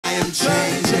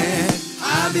changing.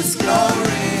 I'm His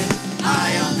glory.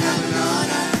 I am heaven on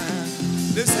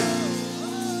earth. Listen,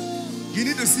 you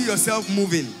need to see yourself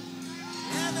moving.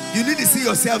 You need to see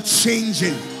yourself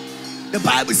changing. The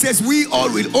Bible says we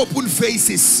all with open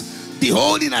faces,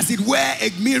 beholding as it were a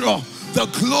mirror the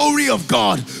glory of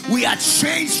God. We are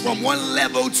changed from one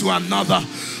level to another.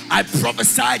 I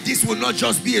prophesy this will not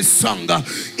just be a song.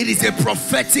 It is a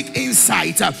prophetic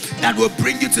insight that will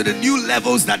bring you to the new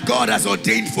levels that God has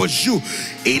ordained for you.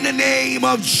 In the name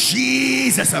of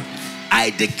Jesus, I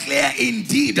declare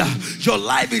indeed your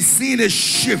life is seeing a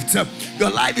shift. Your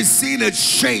life is seeing a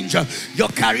change. Your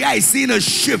career is seeing a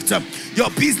shift. Your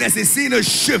business is seeing a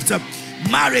shift.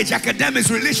 Marriage,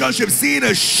 academics, relationships seeing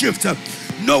a shift.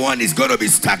 No one is going to be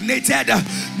stagnated.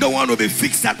 No one will be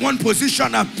fixed at one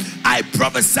position. I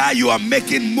prophesy you are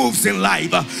making moves in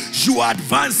life. You are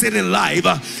advancing in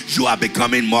life. You are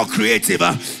becoming more creative.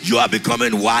 You are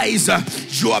becoming wiser.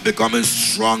 You are becoming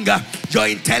stronger. Your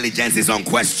intelligence is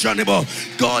unquestionable.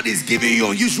 God is giving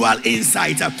you unusual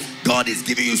insight. God is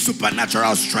giving you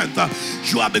supernatural strength.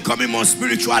 You are becoming more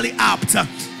spiritually apt.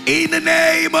 In the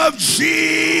name of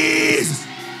Jesus.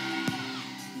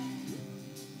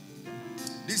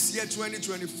 This year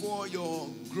 2024, your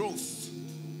growth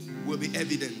will be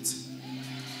evident.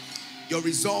 Your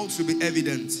results will be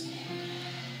evident.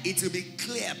 It will be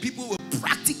clear. People will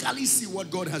practically see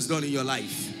what God has done in your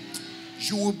life.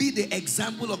 You will be the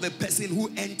example of a person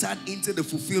who entered into the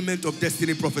fulfillment of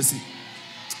destiny prophecy.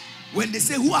 When they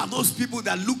say, who are those people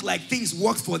that look like things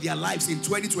worked for their lives in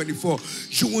 2024?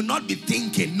 You will not be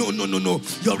thinking, no.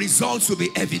 Your results will be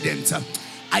evident.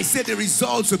 I said the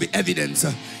results will be evident.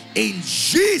 In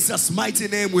Jesus' mighty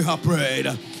name we have prayed.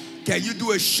 Can you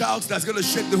do a shout that's going to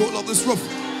shake the whole of this room?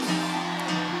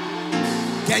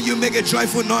 Can you make a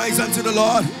joyful noise unto the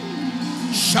Lord?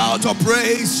 Shout of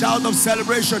praise, shout of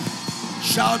celebration,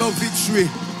 shout of victory.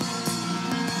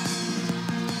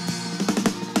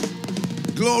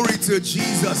 Glory to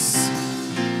Jesus.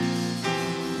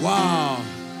 Wow.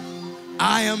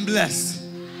 I am blessed.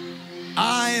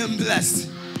 I am blessed.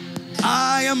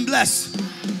 I am blessed.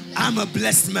 I'm a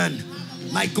blessed man.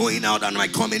 My going out and my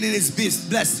coming in is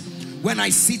blessed. When I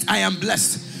sit, I am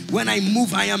blessed. When I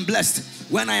move, I am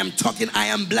blessed. When I am talking, I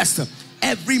am blessed.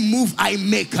 Every move I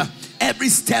make, every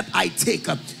step I take,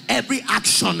 every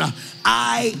action,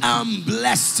 I am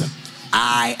blessed.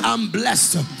 I am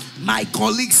blessed. My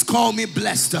colleagues call me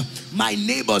blessed. My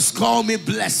neighbors call me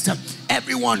blessed.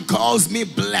 Everyone calls me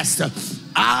blessed.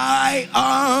 I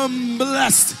am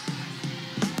blessed.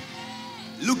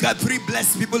 Look at 3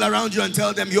 blessed people around you and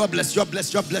tell them you're blessed, you're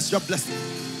blessed, you're blessed, you're blessed.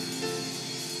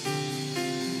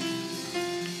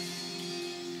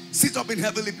 Sit up in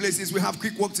heavenly places. We have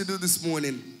quick work to do this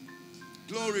morning.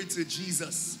 Glory to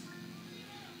Jesus.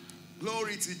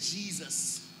 Glory to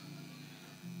Jesus.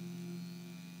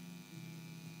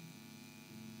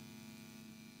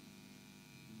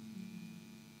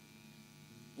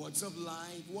 Words of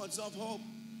life, words of hope.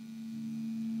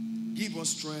 Give us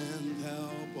strength,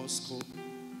 help us cope.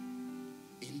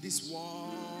 In this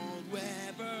world,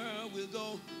 wherever we'll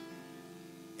go,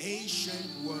 ancient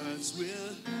words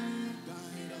will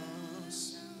guide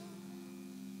us.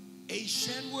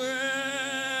 Ancient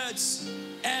words,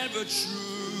 ever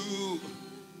true,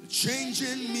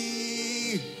 changing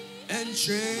me and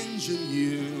changing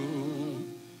you.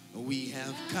 We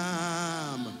have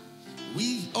come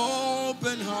with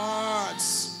open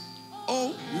hearts.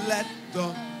 Oh, let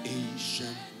the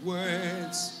ancient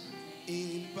words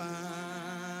impart.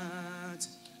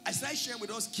 I started sharing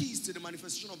with us keys to the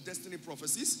manifestation of destiny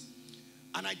prophecies.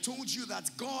 And I told you that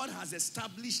God has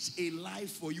established a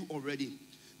life for you already.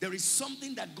 There is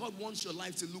something that God wants your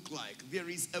life to look like. There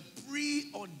is a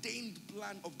preordained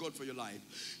plan of God for your life.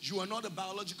 You are not a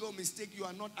biological mistake. You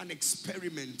are not an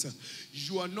experiment.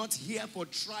 You are not here for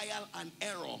trial and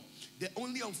error. The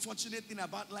only unfortunate thing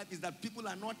about life is that people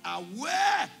are not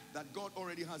aware that God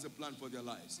already has a plan for their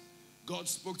lives. God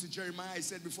spoke to Jeremiah. He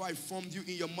said, before I formed you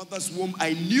in your mother's womb,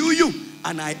 I knew you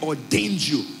and I ordained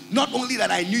you. Not only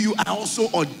that I knew you, I also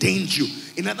ordained you.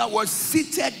 In other words,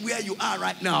 seated where you are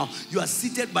right now, you are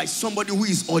seated by somebody who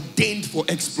is ordained for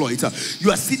exploit.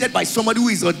 You are seated by somebody who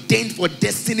is ordained for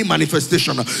destiny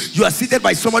manifestation. You are seated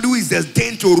by somebody who is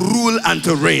ordained to rule and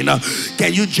to reign.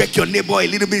 Can you check your neighbor a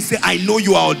little bit? Say, I know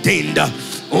you are ordained.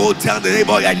 Oh, tell the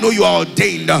neighbor, I know you are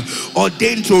ordained.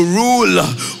 Ordained to rule,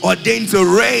 ordained to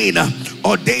reign,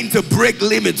 ordained to break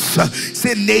limits.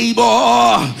 Say, neighbor,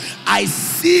 I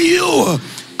see you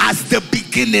as the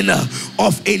beginning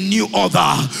of a new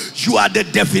order. You are the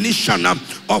definition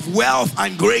of wealth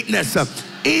and greatness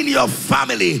in your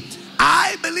family.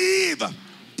 I believe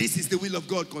this is the will of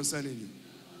God concerning you.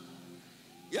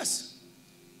 Yes.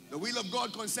 The will of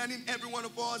God concerning every one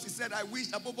of us, he said, I wish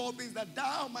above all things that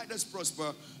thou mightest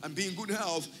prosper and be in good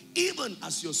health, even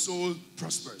as your soul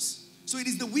prospers. So it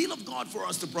is the will of God for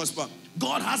us to prosper.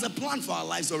 God has a plan for our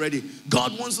lives already.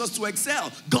 God wants us to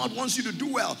excel. God wants you to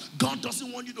do well. God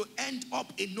doesn't want you to end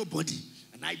up a nobody.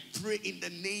 And I pray in the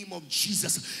name of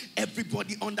Jesus,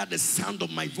 everybody under the sound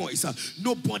of my voice,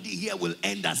 nobody here will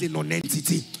end as a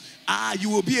non-entity. You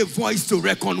will be a voice to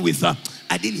reckon with.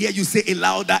 I didn't hear you say a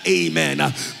louder amen.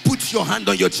 Put your hand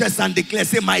on your chest and declare,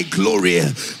 say, my glory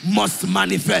must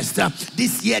manifest.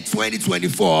 This year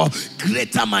 2024,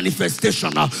 greater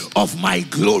manifestation of my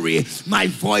glory. My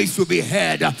voice will be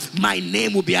heard. My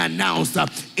name will be announced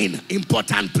in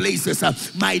important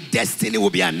places. My destiny will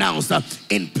be announced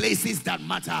in places that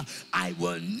matter. I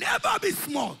will never be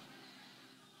small.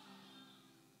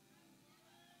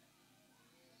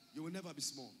 You will never be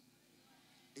small.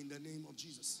 In the name of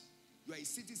Jesus. You are a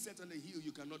city set on a hill,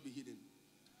 you cannot be hidden.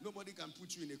 Nobody can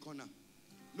put you in a corner.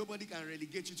 Nobody can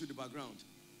relegate you to the background.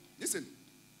 Listen,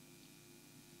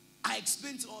 I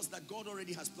explained to us that God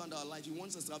already has planned our life. He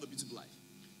wants us to have a beautiful life.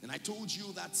 And I told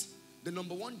you that the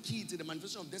number one key to the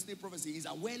manifestation of destiny prophecy is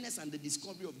awareness and the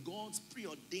discovery of God's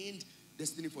preordained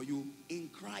destiny for you in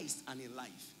Christ and in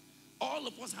life. All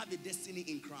of us have a destiny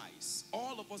in Christ.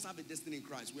 All of us have a destiny in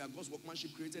Christ. We are God's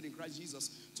workmanship created in Christ Jesus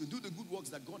to do the good works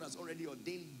that God has already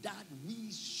ordained that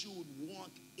we should walk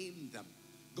in them.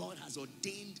 God has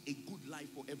ordained a good life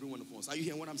for every one of us. Are you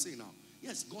hearing what I'm saying now?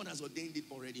 Yes, God has ordained it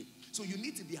already. So you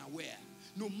need to be aware.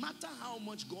 No matter how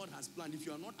much God has planned, if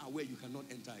you are not aware, you cannot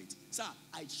enter it. Sir,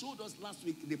 I showed us last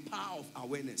week the power of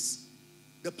awareness.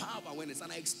 The power of awareness.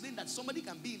 And I explained that somebody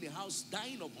can be in the house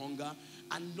dying of hunger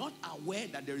and not aware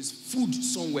that there is food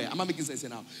somewhere. Am I making sense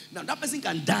now? Now, that person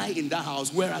can die in that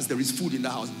house whereas there is food in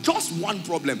that house. Just one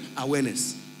problem,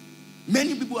 awareness.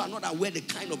 Many people are not aware the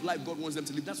kind of life God wants them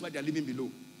to live. That's why they're living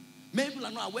below. Many people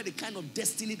are not aware the kind of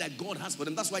destiny that God has for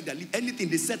them. That's why they live anything,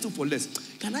 they settle for less.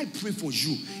 Can I pray for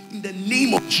you? In the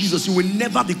name of Jesus, you will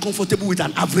never be comfortable with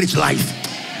an average life.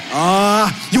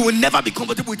 You will never be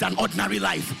comfortable with an ordinary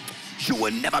life. You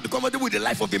will never be comfortable with the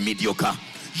life of the mediocre.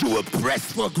 You will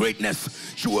press for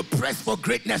greatness. You will press for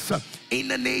greatness in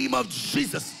the name of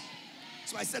Jesus.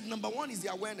 So I said number one is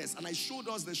the awareness. And I showed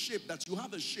us the shape, that you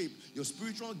have a shape. Your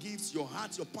spiritual gifts, your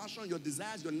heart, your passion, your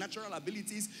desires, your natural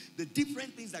abilities, the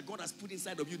different things that God has put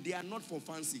inside of you, they are not for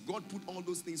fancy. God put all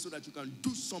those things so that you can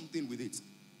do something with it.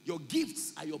 Your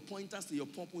gifts are your pointers to your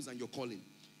purpose and your calling.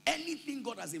 Anything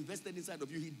God has invested inside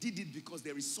of you, he did it because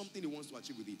there is something he wants to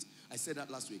achieve with it. I said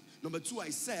that last week. Number two, I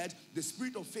said the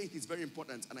spirit of faith is very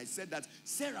important. And I said that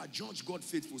Sarah judged God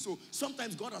faithful. So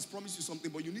sometimes God has promised you something,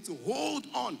 but you need to hold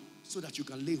on so that you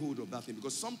can lay hold of that thing.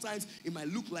 Because sometimes it might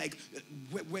look like,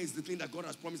 where is the thing that God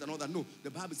has promised and all that? No,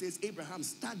 the Bible says Abraham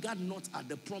staggered not at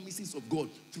the promises of God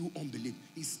through unbelief.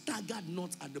 He staggered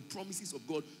not at the promises of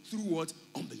God through what?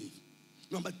 Unbelief.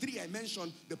 Number three, I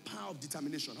mentioned the power of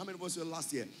determination. How many of us were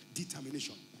last year?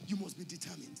 Determination. You must be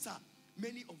determined. Sir,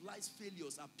 many of life's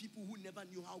failures are people who never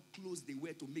knew how close they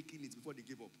were to making it before they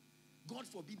gave up. God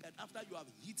forbid that after you have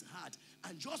hit hard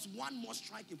and just one more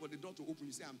striking for the door to open,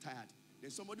 you say, I'm tired.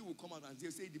 Then somebody will come out and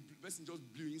say the person just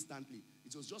blew instantly.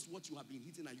 It was just what you have been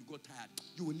hitting and you got tired.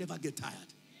 You will never get tired.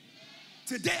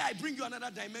 Today, I bring you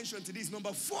another dimension to this.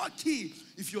 Number four key,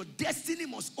 if your destiny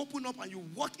must open up and you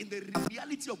walk in the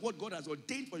reality of what God has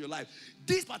ordained for your life,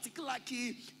 this particular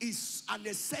key is an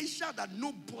essential that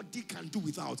nobody can do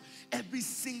without. Every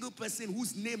single person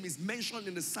whose name is mentioned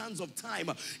in the sands of time,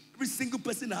 every single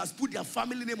person that has put their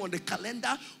family name on the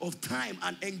calendar of time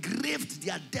and engraved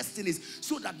their destinies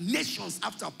so that nations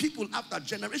after, people after,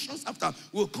 generations after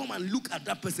will come and look at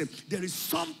that person. There is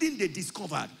something they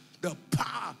discovered, the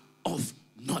power of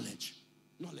knowledge.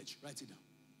 Knowledge, write it down.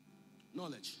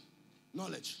 Knowledge.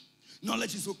 Knowledge.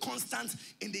 Knowledge is so constant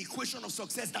in the equation of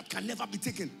success that can never be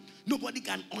taken. Nobody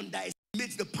can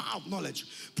underestimate the power of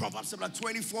knowledge. Proverbs chapter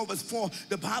 24 verse 4,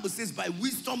 the Bible says, by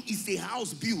wisdom is a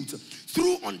house built.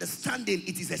 Through understanding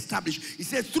it is established. It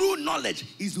says, through knowledge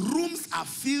his rooms are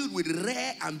filled with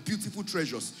rare and beautiful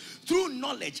treasures. Through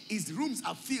knowledge his rooms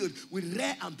are filled with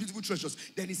rare and beautiful treasures.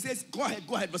 Then he says, go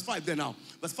ahead, verse 5 there now.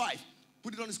 Verse 5.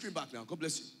 Put it on the screen back now. God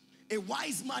bless you. A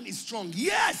wise man is strong.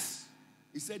 Yes.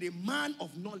 He said a man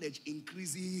of knowledge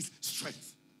increases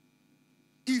strength.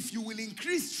 If you will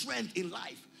increase strength in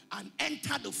life and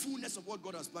enter the fullness of what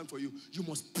God has planned for you, you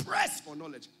must press for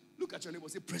knowledge. Look at your neighbor.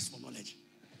 Say, press for knowledge.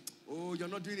 Oh, you're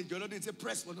not doing it. You're not doing it. Say,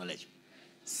 press for knowledge.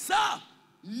 Sir,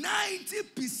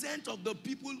 90% of the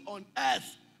people on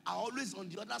earth are always on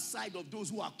the other side of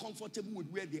those who are comfortable with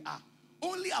where they are.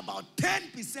 only about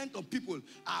 10% of people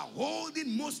are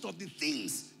holding most of the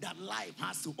things that life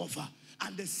has to offer.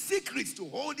 And the secrets to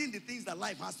holding the things that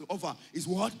life has to offer is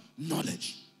what?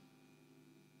 Knowledge.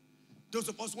 Those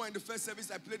of us who are in the first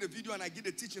service, I played a video and I did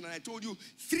a teaching and I told you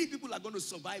 3 people are going to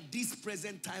survive this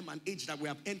present time and age that we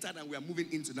have entered and we are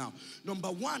moving into now. Number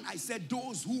 1, I said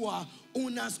those who are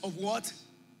owners of what?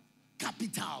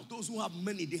 Capital. Those who have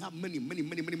money, they have money.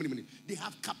 They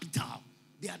have capital.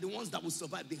 They are the ones that will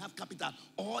survive. They have capital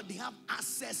or they have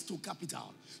access to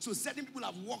capital. So certain people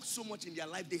have worked so much in their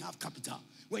life, they have capital.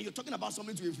 When you're talking about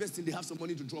something to invest in, they have some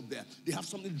money to drop there. They have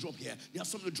something to drop here. They have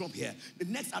something to drop here. The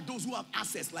next are those who have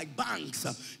access, like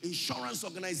banks, insurance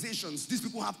organizations. These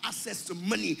people have access to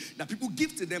money that people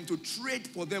give to them to trade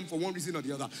for them for one reason or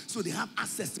the other. So they have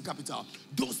access to capital.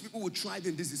 Those people will thrive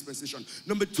in this dispensation.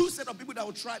 Number 2 set of people that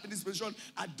will thrive in this dispensation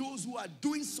are those who are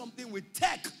doing something with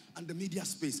tech and the media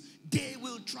space. They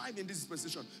will thrive in this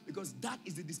dispensation because that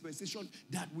is the dispensation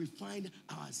that we find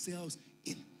ourselves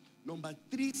in. Number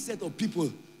 3 set of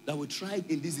people that will thrive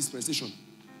in this dispensation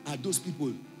are those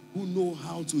people who know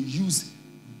how to use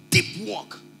deep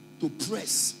work to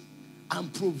press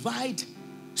and provide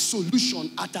solution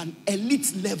at an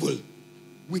elite level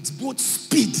with both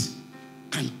speed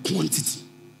and quantity.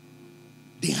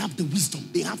 They have the wisdom,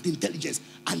 they have the intelligence,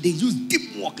 and they use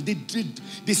deep work.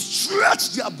 They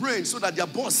stretch their brain so that their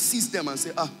boss sees them and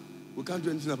say, we can't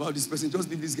do anything about this person, just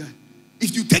leave this guy.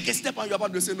 If you take a step and you're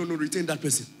about to say, no, retain that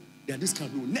person. They are this kind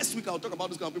of people. Next week, I'll talk about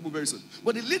this kind of people very soon.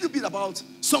 But a little bit about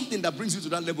something that brings you to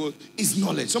that level is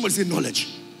knowledge. Somebody say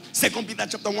knowledge. 2 Peter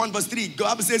chapter 1 verse 3, the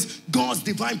Bible says, God's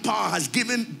divine power has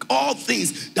given all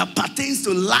things that pertains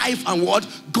to life and what?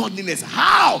 Godliness.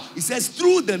 How? It says,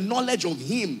 through the knowledge of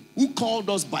him who called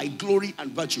us by glory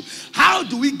and virtue. How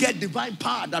do we get divine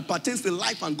power that pertains to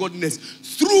life and godliness?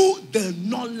 Through the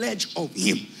knowledge of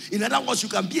him. In other words, you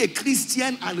can be a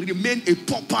Christian and remain a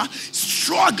pauper,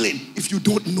 struggling if you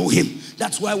don't know him.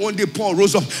 That's why one day Paul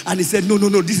rose up and he said, no,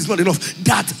 this is not enough.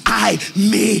 That I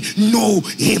may know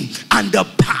him and the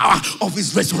power of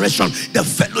his resurrection, the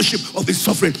fellowship of his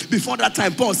suffering. Before that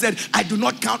time, Paul said, I do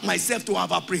not count myself to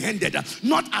have apprehended,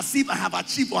 not as if I have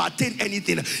achieved or attained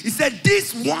anything. He said,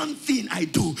 this one thing I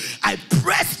do, I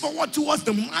press forward towards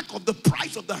the mark of the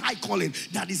prize of the high calling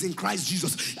that is in Christ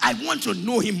Jesus. I want to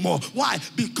know him more. Why?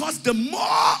 Because the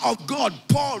more of God,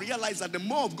 Paul realized that the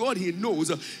more of God he knows,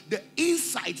 the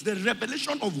insight, the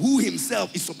revelation of who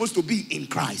himself is supposed to be in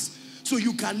Christ. So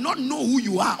you cannot know who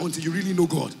you are until you really know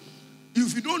God.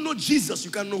 If you don't know Jesus,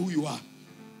 you can't know who you are.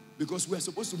 Because we're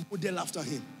supposed to model after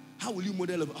him. How will you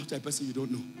model after a person you don't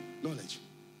know? Knowledge.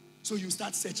 So you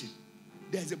start searching.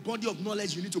 There's a body of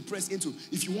knowledge you need to press into.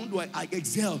 If you want to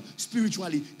excel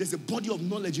spiritually, there's a body of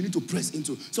knowledge you need to press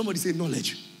into. Somebody say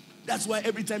knowledge. That's why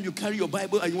every time you carry your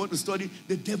Bible and you want to study,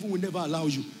 the devil will never allow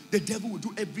you. The devil will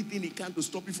do everything he can to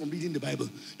stop you from reading the Bible.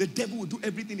 The devil will do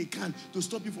everything he can to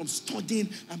stop you from studying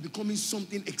and becoming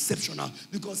something exceptional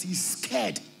because he's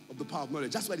scared of the power of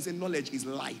knowledge. That's why they say knowledge is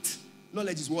light.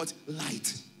 Knowledge is what?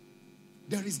 Light.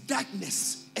 There is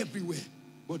darkness everywhere,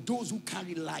 but those who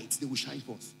carry light, they will shine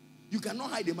forth. You cannot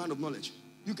hide a man of knowledge.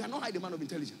 You cannot hide a man of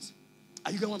intelligence.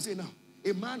 Are you getting what I'm saying now?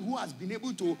 A man who has been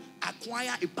able to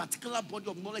acquire a particular body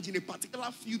of knowledge in a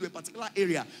particular field or a particular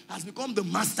area has become the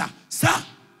master. Sir,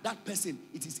 that person,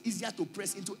 it is easier to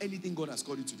press into anything God has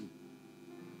called you to do.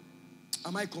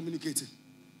 Am I communicating?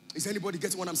 Is anybody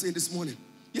getting what I'm saying this morning?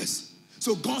 Yes.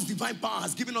 So God's divine power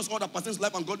has given us all that pertains to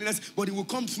life and godliness, but it will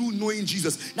come through knowing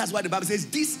Jesus. That's why the Bible says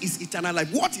this is eternal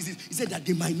life. What is it? He said that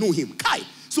they might know him. Kai.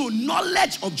 So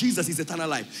knowledge of Jesus is eternal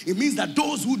life. It means that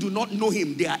those who do not know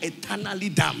him, they are eternally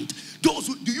damned. Do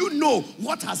you know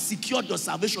what has secured your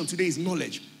salvation today is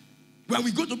knowledge? When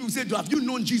we go to people who say, have you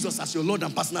known Jesus as your Lord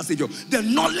and personal Savior? The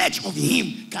knowledge of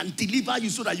him can deliver you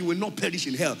so that you will not perish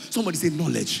in hell. Somebody say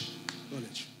knowledge.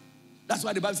 Knowledge. That's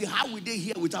why the Bible says, how will they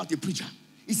hear without a preacher?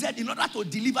 He said, in order to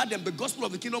deliver them, the gospel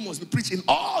of the kingdom must be preached in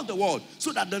all the world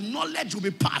so that the knowledge will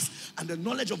be passed and the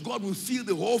knowledge of God will fill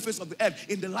the whole face of the earth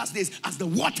in the last days as the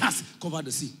waters cover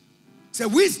the sea. So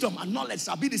wisdom and knowledge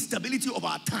shall be the stability of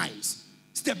our times.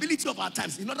 Stability of our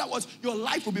times. In other words, your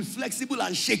life will be flexible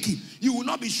and shaky. You will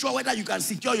not be sure whether you can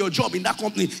secure your job in that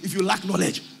company if you lack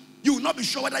knowledge. You will not be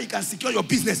sure whether you can secure your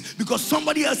business because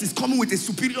somebody else is coming with a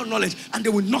superior knowledge and they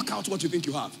will knock out what you think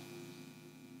you have.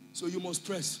 So you must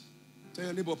press. Tell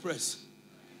your neighbor press.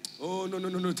 Oh, no.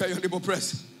 Tell your neighbor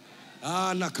press.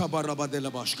 The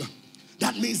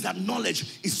That means that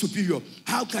knowledge is superior.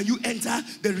 How can you enter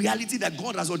the reality that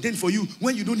God has ordained for you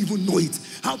when you don't even know it?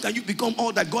 How can you become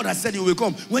all that God has said you will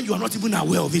become when you are not even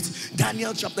aware of it?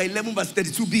 Daniel chapter 11 verse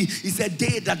 32b, he said,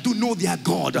 they that do know their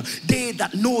God, they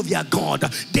that know their God,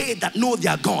 they that know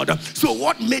their God. So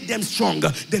what made them strong?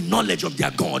 The knowledge of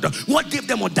their God. What gave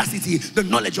them audacity? The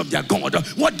knowledge of their God.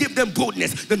 What gave them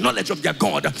boldness? The knowledge of their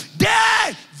God.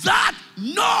 They that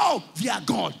know their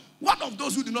God. What of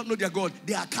those who do not know their God?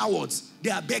 They are cowards. They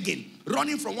are begging,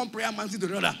 running from one prayer mountain to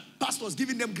another. Pastors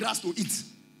giving them grass to eat.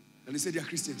 And they say they are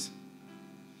Christians.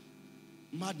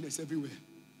 Madness everywhere.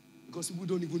 Because people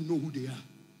don't even know who they are.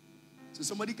 So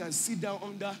somebody can sit down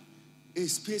under a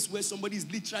space where somebody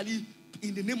is literally,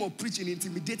 in the name of preaching,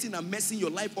 intimidating and messing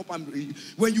your life up. And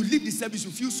when you leave the service,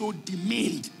 you feel so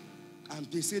demeaned. And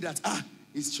they say that,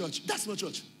 it's church. That's not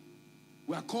church.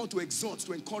 We are called to exhort,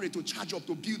 to encourage, to charge up,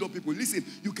 to build up people. Listen,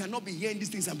 you cannot be hearing these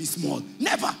things and be small.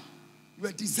 Never. You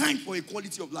are designed for a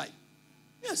quality of life.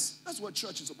 Yes, that's what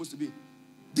church is supposed to be.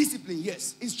 Discipline,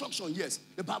 yes. Instruction, yes.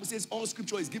 The Bible says all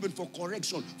scripture is given for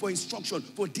correction, for instruction,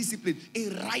 for discipline,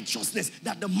 in righteousness,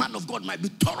 that the man of God might be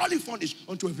thoroughly furnished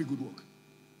unto every good work.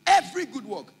 Every good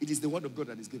work, it is the word of God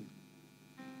that is given.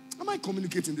 Am I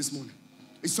communicating this morning?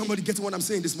 Is somebody getting what I'm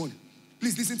saying this morning?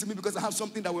 Please listen to me, because I have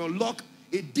something that will unlock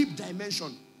a deep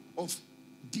dimension of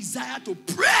desire to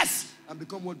press and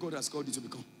become what God has called you to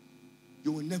become.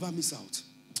 You will never miss out.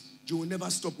 You will never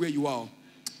stop where you are.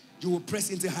 You will press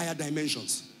into higher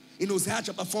dimensions. In Hosea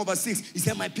chapter 4 verse 6, he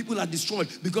said, my people are destroyed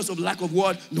because of lack of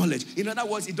what? Knowledge. In other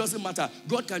words, it doesn't matter.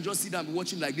 God can just sit down and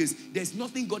watch him like this. There's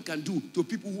nothing God can do to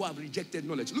people who have rejected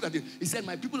knowledge. Look at it. He said,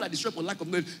 my people are destroyed for lack of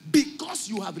knowledge. Because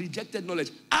you have rejected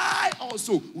knowledge, I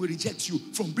also will reject you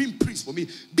from being priest for me.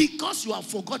 Because you have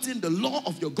forgotten the law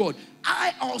of your God,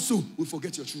 I also will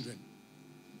forget your children.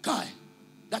 Kai.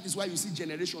 That is why you see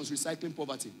generations recycling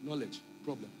poverty. Knowledge.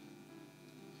 Problem.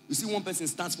 You see one person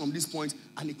starts from this point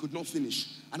and he could not finish.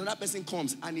 Another person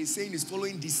comes and he's saying he's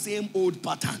following the same old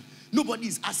pattern. Nobody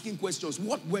is asking questions.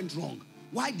 What went wrong?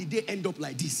 Why did they end up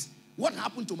like this? What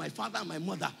happened to my father and my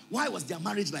mother? Why was their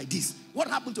marriage like this? What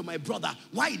happened to my brother?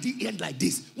 Why did he end like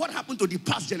this? What happened to the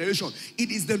past generation?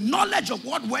 It is the knowledge of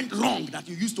what went wrong that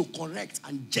you use to correct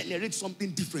and generate something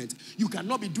different. You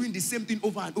cannot be doing the same thing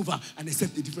over and over and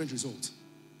accept a different result.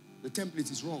 The template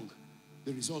is wrong.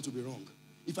 The result will be wrong.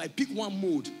 If I pick one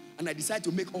mode and I decide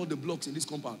to make all the blocks in this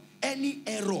compound, any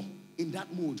error in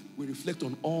that mode will reflect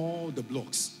on all the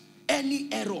blocks. Any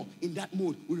error in that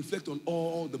mode will reflect on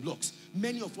all the blocks.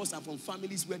 Many of us are from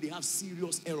families where they have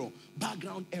serious error,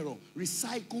 background error,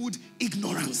 recycled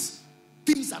ignorance.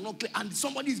 Things are not clear, and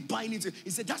somebody is buying into it. He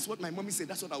said, that's what my mommy said,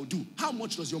 that's what I will do. How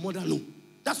much does your mother know?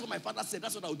 That's what my father said,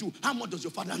 that's what I will do. How much does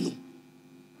your father know?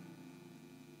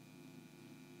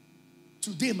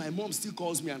 Today, my mom still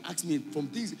calls me and asks me from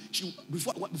things.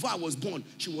 Before I was born,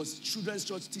 she was children's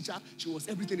church teacher. She was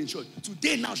everything in church.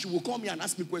 Today, now, she will call me and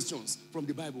ask me questions from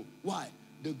the Bible. Why?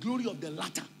 The glory of the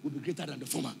latter will be greater than the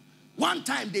former. One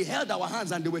time, they held our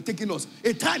hands and they were taking us.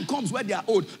 A time comes where they are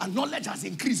old and knowledge has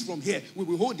increased from here. We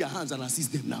will hold their hands and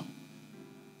assist them now.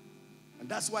 And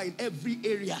that's why in every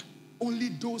area, only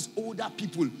those older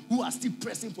people who are still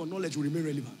pressing for knowledge will remain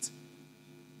relevant.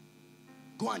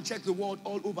 Go and check the world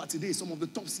all over today. Some of the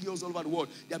top CEOs all over the world,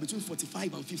 they are between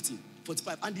 45 and 50.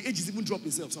 45. And the age is even dropping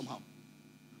itself somehow.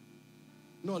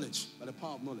 Knowledge, by the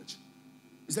power of knowledge.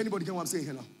 Is anybody getting what I'm saying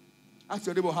here now? Ask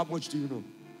your neighbor, how much do you know?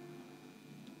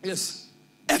 Yes.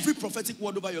 Every prophetic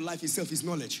word over your life itself is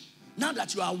knowledge. Now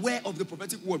that you are aware of the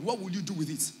prophetic word, what will you do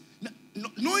with it?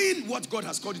 Knowing what God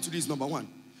has called you to do is number one.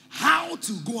 How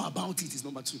to go about it is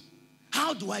number two.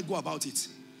 How do I go about it?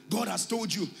 God has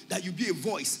told you that you be a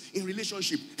voice in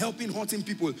relationship, helping, hurting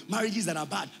people, marriages that are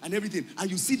bad and everything.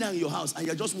 And you sit down in your house and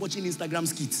you're just watching Instagram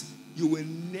skits. You will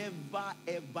never,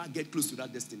 ever get close to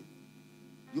that destiny.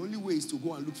 The only way is to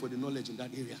go and look for the knowledge in that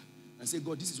area and say,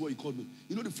 God, this is what you called me.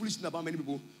 You know the foolish thing about many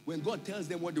people? When God tells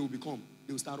them what they will become,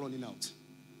 they will start running out.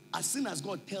 As soon as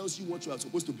God tells you what you are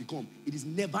supposed to become, it is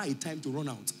never a time to run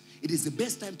out. It is the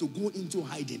best time to go into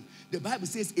hiding. The Bible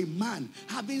says a man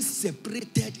having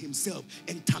separated himself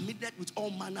and terminated with all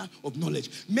manner of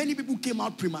knowledge. Many people came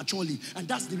out prematurely, and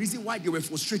that's the reason why they were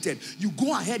frustrated. You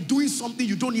go ahead doing something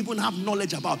you don't even have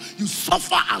knowledge about. You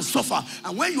suffer and suffer.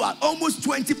 And when you are almost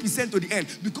 20% to the end,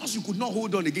 because you could not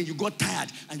hold on again, you got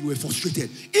tired and you were frustrated.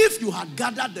 If you had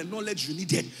gathered the knowledge you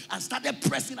needed and started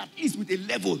pressing at least with a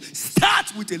level,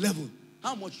 start with a level.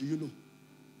 How much do you know?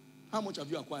 How much have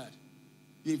you acquired?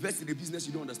 You invest in a business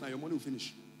you don't understand, your money will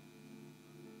finish.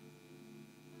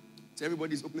 So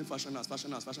everybody's opening fashion house,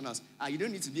 fashion house, fashion house. You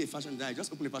don't need to be a fashion designer,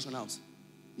 just open a fashion house.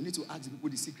 You need to ask the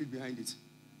people the secret behind it.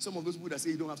 Some of those people that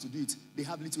say you don't have to do it, they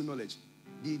have little knowledge.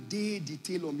 The day the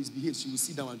tailor misbehaves, she will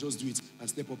sit down and just do it and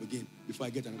step up again before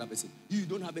I get another person. You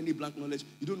don't have any blank knowledge.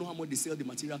 You don't know how much they sell the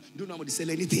material. You don't know how much they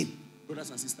sell anything. Brothers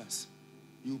and sisters,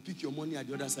 you pick your money at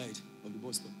the other side of the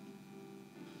bus stop.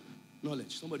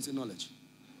 Knowledge. Somebody say knowledge.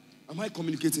 Am I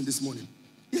communicating this morning?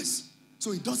 Yes.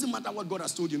 So it doesn't matter what God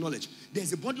has told you, knowledge.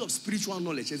 There's a body of spiritual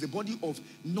knowledge. There's a body of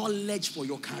knowledge for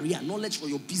your career, knowledge for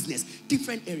your business,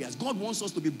 different areas. God wants us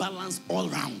to be balanced all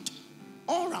round.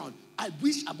 All round. I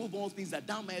wish above all things that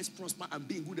thou mayest prosper and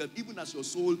be in good health, even as your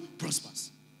soul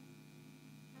prospers.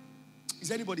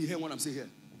 Is anybody hearing what I'm saying here?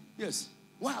 Yes.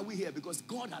 Why are we here? Because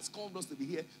God has called us to be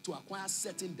here to acquire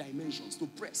certain dimensions, to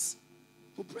press.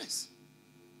 To press.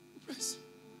 To press.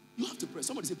 You have to press.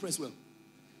 Somebody say press well.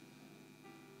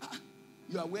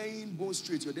 You are wearing bone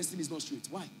straight. Your destiny is not straight.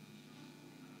 Why?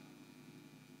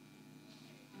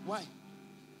 Why?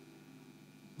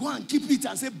 Go and keep it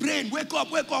and say, brain, wake up,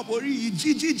 wake up.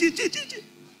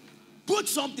 Put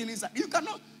something inside. You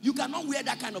cannot wear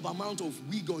that kind of amount of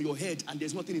wig on your head and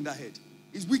there's nothing in that head.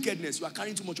 It's wickedness. You are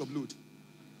carrying too much of load.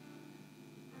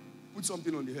 Put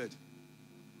something on the head.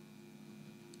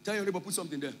 Tell your neighbor, put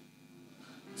something there.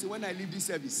 So when I leave this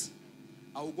service,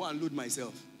 I will go and load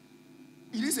myself.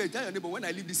 He didn't say, tell your neighbor, when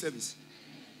I leave this service,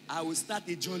 I will start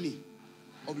a journey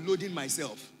of loading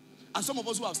myself. And some of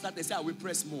us who have started say, I will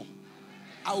press more.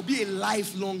 I will be a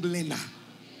lifelong learner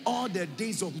all the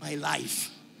days of my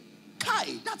life.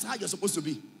 Kai, that's how you're supposed to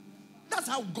be. That's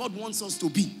how God wants us to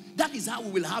be. That is how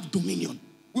we will have dominion.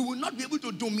 We will not be able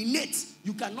to dominate.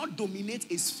 You cannot dominate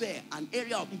a sphere, an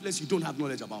area of influence you don't have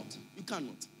knowledge about. You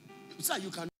cannot. Sir, you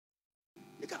can.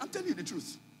 I'm telling you the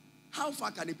truth. How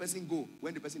far can a person go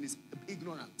when the person is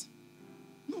ignorant?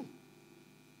 No.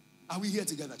 Are we here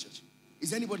together, church?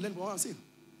 Is anybody learning what I'm saying?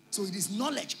 So it is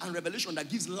knowledge and revelation that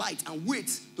gives light and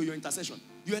weight to your intercession.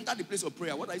 You enter the place of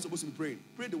prayer. What are you supposed to be praying?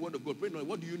 Pray the word of God. Pray knowledge.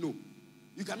 What do you know?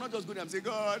 You cannot just go there and say,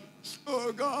 God,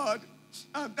 oh God,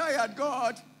 I'm tired,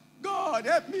 God. God,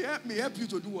 help me, help me. Help you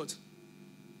to do what?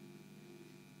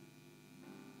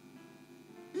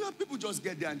 You know, people just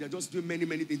get there and they're just doing many,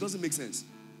 many things. It doesn't make sense.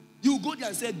 You go there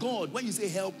and say, God, when you say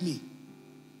help me,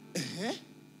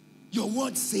 your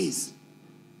word says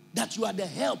that you are the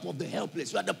help of the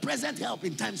helpless. You are the present help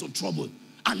in times of trouble.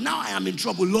 And now I am in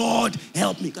trouble. Lord,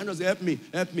 help me. Can you say, help me?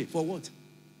 Help me. For what?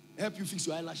 Help you fix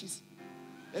your eyelashes?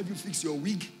 Help you fix your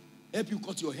wig? Help you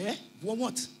cut your hair? For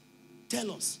what?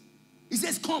 Tell us. He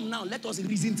says, come now, let us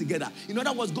reason together. In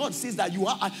other words, God says that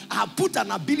I have put an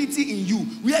ability in you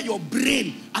where your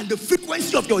brain and the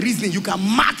frequency of your reasoning, you can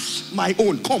match my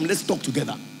own. Come, let's talk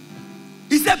together.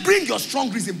 He said, bring your strong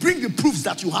reason. Bring the proofs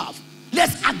that you have.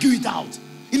 Let's argue it out.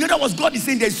 In other words, God is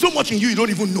saying there's so much in you don't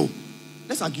even know.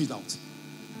 Let's argue it out.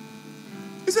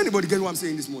 Is anybody getting what I'm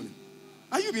saying this morning?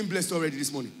 Are you being blessed already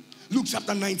this morning? Luke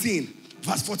chapter 19,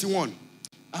 verse 41.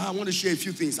 I want to share a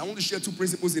few things. I want to share two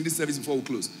principles in this service before we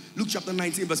close. Luke chapter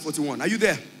 19, verse 41. Are you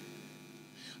there?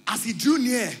 As he drew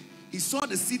near, he saw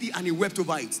the city and he wept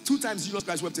over it. 2 times Jesus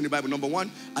Christ wept in the Bible. Number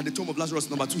 1, at the tomb of Lazarus.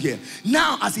 Number 2 here.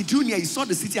 Now, as he drew near, he saw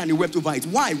the city and he wept over it.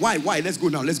 Why? Let's go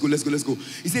now. Let's go.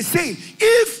 He says, saying,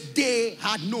 if they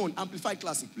had known. Amplified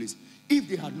Classic, please. If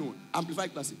they had known.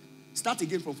 Amplified Classic. Start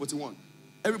again from 41.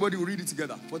 Everybody will read it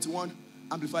together. 41,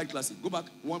 Amplified Classic. Go back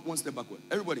one step backward.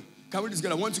 Everybody, can we read this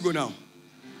together? 1 to go now.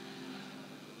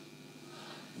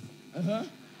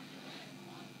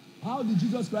 How did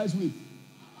Jesus Christ weep?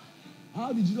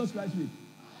 How did Jesus Christ weep?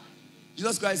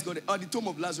 Jesus Christ got at the tomb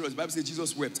of Lazarus. The Bible says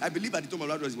Jesus wept. I believe at the tomb of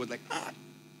Lazarus, he was like, ah.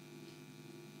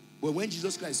 But when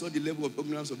Jesus Christ saw the level of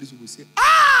ignorance of these people, he said,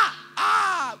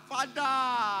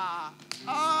 Father.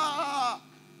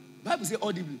 The Bible says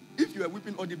audibly. If you are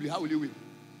weeping audibly, how will you weep?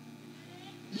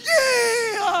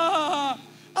 Yeah.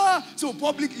 So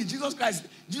publicly, Jesus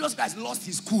Christ lost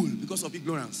his cool because of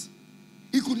ignorance.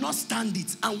 He could not stand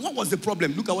it. And what was the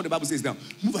problem? Look at what the Bible says now.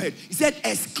 Move ahead. He said,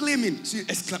 exclaiming. See,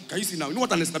 can you see now? You know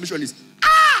what an exclamation is?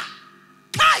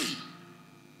 Kai!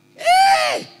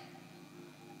 Hey!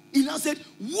 He now said,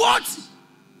 what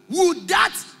would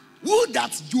that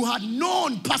you had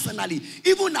known personally,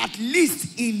 even at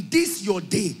least in this your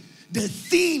day, the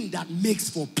thing that makes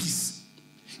for peace.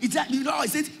 You know, I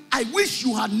said, I wish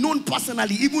you had known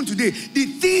personally, even today, the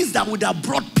things that would have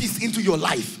brought peace into your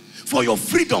life. For your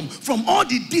freedom from all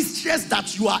the distress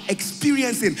that you are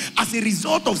experiencing as a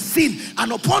result of sin,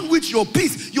 and upon which your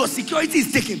peace, your security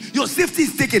is taken, your safety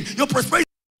is taken, your prosperity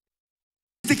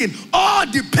is taken. All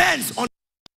depends on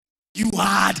you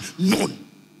had known.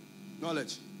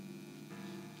 Knowledge.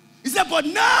 He said, but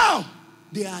now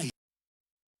they are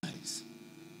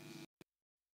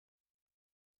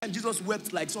And Jesus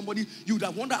wept like somebody, you would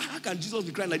have wondered, how can Jesus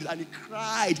be crying like this? And he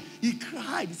cried. He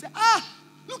cried. He said,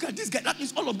 look at this guy. That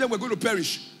means all of them were going to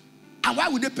perish. And why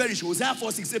would they perish? Hosea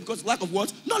 4:6 said, because of lack of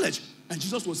what? Knowledge. And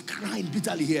Jesus was crying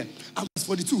bitterly here. And verse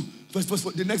 42,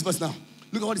 the next verse now.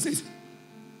 Look at what it says.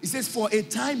 It says, for a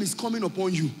time is coming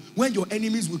upon you when your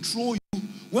enemies will throw you,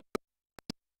 when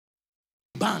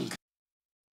bank,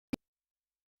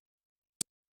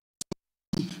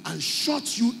 and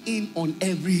shut you in on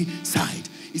every side.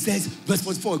 It says, verse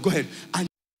 44, go ahead. And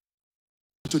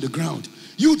to the ground,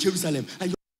 you Jerusalem, and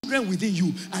your children within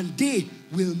you, and they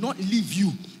will not leave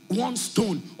you one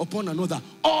stone upon another.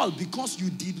 All because you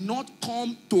did not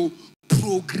come to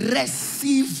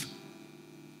progressively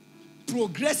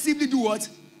do what?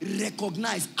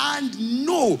 Recognize and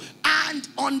know and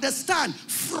understand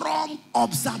from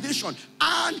observation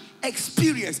and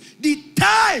experience the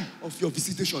time of your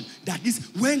visitation. That is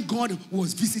when God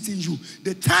was visiting you.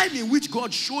 The time in which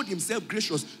God showed himself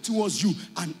gracious towards you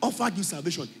and offered you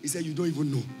salvation. He said, you don't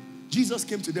even know. Jesus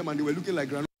came to them and they were looking like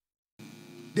grandma.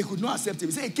 They could not accept him.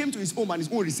 He said he came to his home and his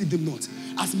own received him not.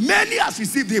 As many as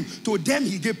received him, to them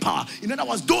he gave power. In other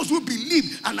words, those who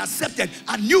believed and accepted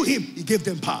and knew him, he gave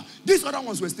them power. These other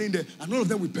ones were staying there and none of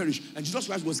them will perish. And Jesus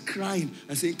Christ was crying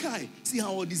and saying, Kai, see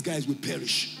how all these guys will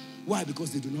perish. Why?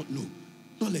 Because they do not know.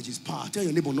 Knowledge is power. Tell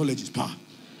your neighbor, knowledge is power.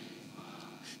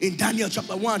 In Daniel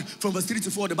chapter 1, from verse 3 to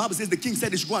 4, the Bible says the king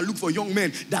said they should go and look for young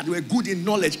men that were good in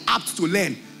knowledge, apt to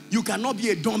learn. You cannot be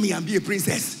a dummy and be a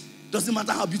princess. Doesn't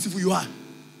matter how beautiful you are.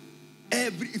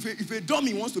 If a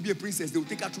dummy wants to be a princess, they will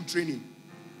take her through training.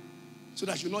 So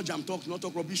that she will not jam talk, not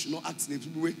talk rubbish, not act in a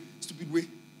stupid way.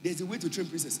 There's a way to train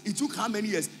princess. It took how many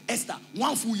years? Esther,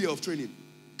 1 full year of training.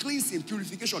 Cleansing,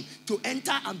 purification. To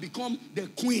enter and become the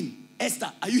queen.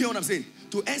 Esther, are you hearing what I'm saying?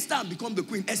 To enter and become the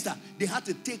queen, Esther, they had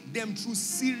to take them through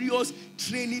serious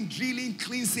training, drilling,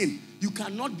 cleansing. You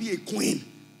cannot be a queen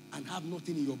and have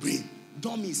nothing in your brain.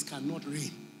 Dummies cannot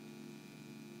reign.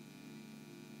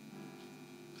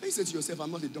 Can you say to yourself,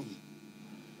 I'm not a dummy?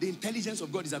 The intelligence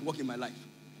of God is at work in my life.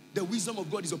 The wisdom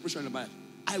of God is operational in my life.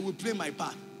 I will play my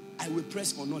part. I will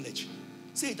press for knowledge.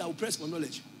 Say it, I will press for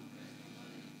knowledge.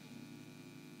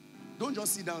 Don't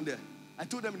just sit down there. I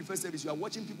told them in the first service, you are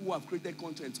watching people who have created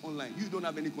content online. You don't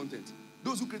have any content.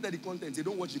 Those who created the content, they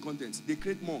don't watch the content. They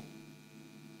create more.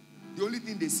 The only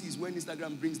thing they see is when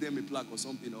Instagram brings them a plaque or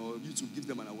something, or YouTube gives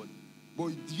them an award.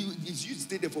 But you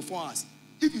stay there for 4 hours.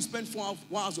 If you spend 4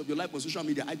 hours of your life on social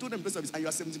media, I told them in the first service, and you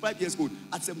are 75 years old.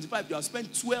 At 75, you have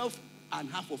spent 12 and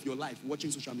a half of your life watching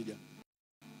social media.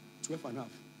 12 and a half.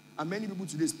 And many people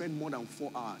today spend more than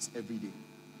 4 hours every day.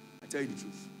 I tell you the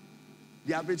truth.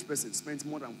 The average person spends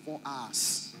more than 4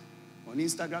 hours on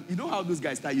Instagram. You know how those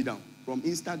guys tie you down? From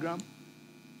Instagram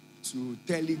to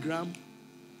Telegram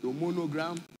to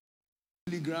Monogram,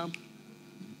 Telegram,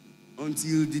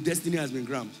 until the destiny has been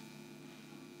grammed.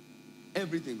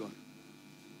 Everything gone.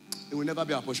 It will never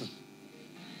be our portion.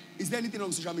 Is there anything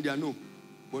on social media? No.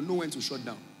 But know when to shut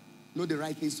down. Know the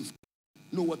right things to focus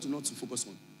on. Know what to not to focus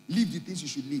on. Leave the things you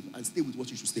should leave and stay with what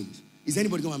you should stay with. Is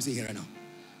anybody know what I'm saying here right now?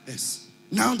 Yes.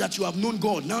 Now that you have known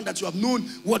God, now that you have known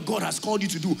what God has called you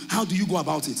to do, how do you go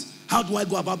about it? How do I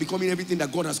go about becoming everything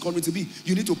that God has called me to be?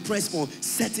 You need to press for a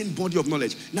certain body of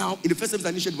knowledge. Now, in the first service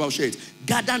initiative, I'll share it.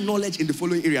 Gather knowledge in the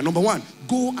following area. Number 1,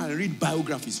 go and read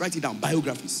biographies. Write it down,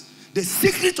 biographies. The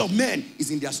secret of men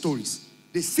is in their stories.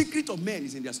 The secret of men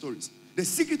is in their stories. The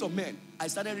secret of men. I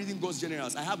started reading God's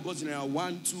Generals. I have God's General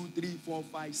 1, 2, 3, 4,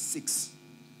 5, 6.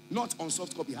 Not on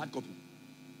soft copy, hard copy.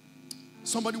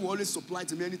 Somebody will always supply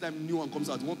to me anytime a new one comes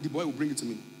out. The boy will bring it to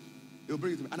me. He will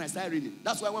bring it to me. And I started reading.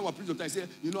 That's why when we're preaching, I say,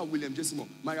 you know William J. Seymour,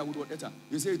 Maria Woodward Etta.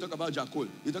 You say you talk about Jack Cole.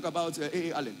 You talk about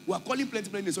A.A. Allen. We are calling plenty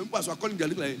names. Some people are calling their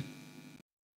little like.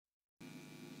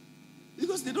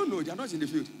 Because they don't know. They are not in the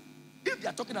field. If they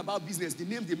are talking about business, the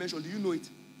name they mentioned, do you know it?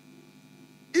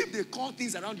 If they call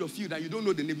things around your field and you don't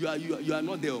know the name, you are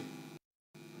not there.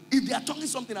 If they are talking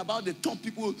something about the top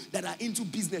people that are into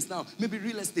business now, maybe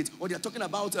real estate, or they are talking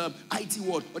about IT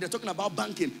world, or they are talking about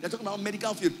banking, they are talking about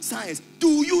medical field, science,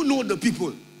 do you know the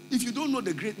people? If you don't know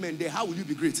the great men there, how will you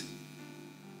be great?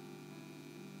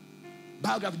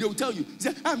 Biography, they will tell you,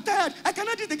 say, I'm tired, I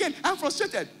cannot do it again, I'm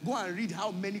frustrated. Go and read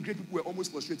how many great people were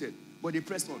almost frustrated, but they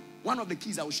pressed on. One of the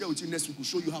keys I will share with you next week will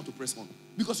show you how to press on.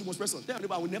 Because you must press on. Tell your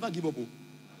neighbor, I will never give up.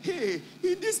 Hey,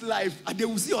 in this life, they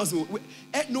will see us,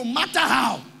 no matter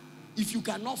how. If you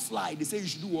cannot fly, they say you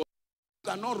should do what? If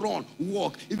you cannot run,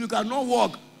 walk. If you cannot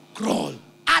walk, crawl.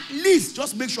 At least,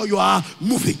 just make sure you are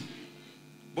moving.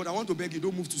 But I want to beg you,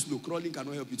 don't move too slow. Crawling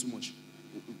cannot help you too much.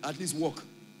 At least walk.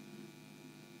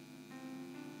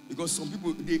 Because some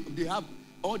people, they have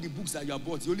all the books that you have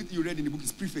bought. The only thing you read in the book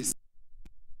is preface.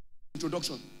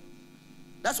 introduction.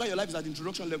 That's why your life is at the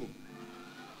introduction level.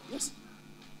 Yes.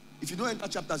 If you don't enter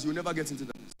chapters, you will never get into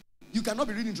that. You cannot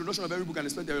be reading introduction of every book and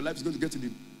expect that your life is going to get to the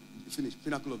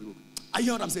pinnacle of the book. I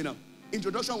hear what I'm saying now.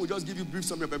 Introduction will just give you a brief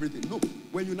summary of everything. No.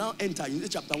 When you now enter, in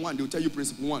chapter 1, they will tell you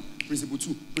principle 1, principle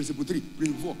 2, principle 3,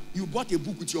 principle 4. You bought a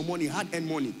book with your money, hard-earned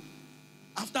money.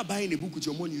 After buying a book with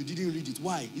your money, you didn't read it.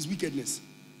 Why? It's wickedness.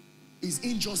 It's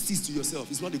injustice to yourself.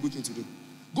 It's not a good thing to do.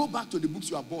 Go back to the books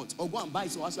you have bought or go and buy.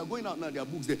 So as you are going out now, there are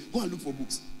books there. Go and look for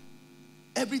books.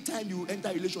 Every time you enter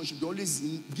a relationship, they always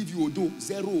give you a dough,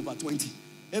 0/20.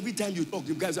 Every time you talk,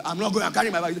 the guys say, I'm not going to carry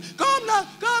my bag. Come now,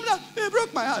 come now. They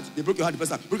broke my heart. They broke your heart the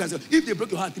first time. If they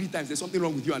broke your heart 3 times, there's something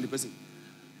wrong with you and the person.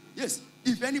 Yes.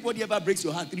 If anybody ever breaks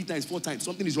your heart 3 times, 4 times,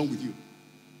 something is wrong with you.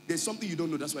 There's something you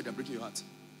don't know. That's why they're breaking your heart.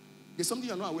 There's something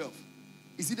you're not aware of.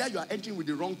 It's either you are entering with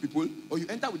the wrong people or you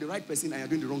enter with the right person and you're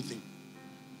doing the wrong thing.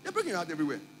 They're breaking your heart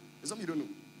everywhere. There's something you don't know.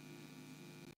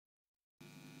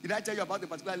 Did I tell you about the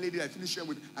particular lady I finished sharing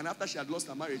with, and after she had lost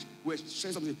her marriage, where she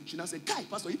shared something, she now said, Kai,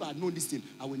 Pastor, if I had known this thing,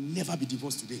 I would never be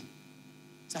divorced today.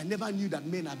 So I never knew that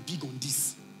men are big on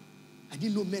this. I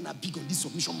didn't know men are big on this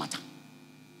submission matter.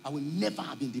 I would never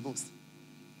have been divorced.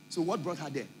 So what brought her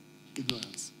there?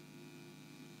 Ignorance.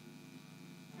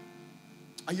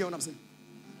 Are you hearing what I'm saying?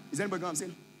 Is anybody know what I'm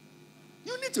saying?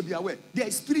 You need to be aware. There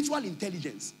is spiritual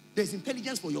intelligence. There's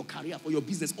intelligence for your career, for your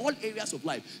business, all areas of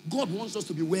life. God wants us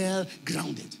to be well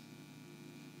grounded.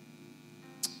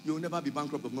 You will never be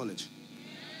bankrupt of knowledge.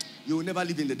 You will never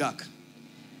live in the dark.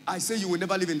 I say you will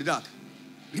never live in the dark.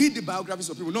 Read the biographies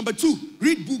of people. Number 2,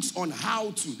 read books on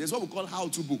how to. There's what we call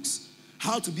how-to books.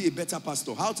 How to be a better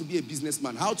pastor, how to be a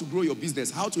businessman, how to grow your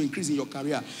business, how to increase in your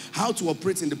career, how to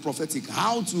operate in the prophetic,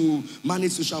 how to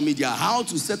manage social media, how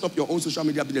to set up your own social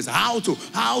media business, how to.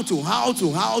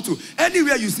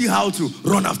 Anywhere you see how to,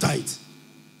 run after it.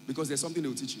 Because there's something they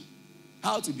will teach you.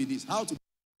 How to be this, how to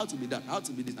be that, how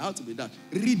to be this, how to be that.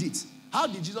 Read it. How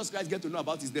did Jesus Christ get to know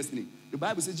about his destiny? The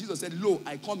Bible says Jesus said, lo,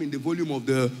 I come in the volume of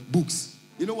the books.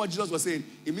 You know what Jesus was saying?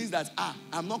 It means that,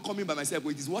 I'm not coming by myself, but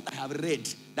it is what I have read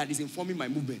that is informing my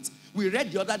movement. We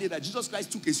read the other day that Jesus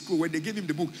Christ took a scroll. When they gave him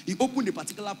the book, he opened a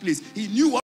particular place. He knew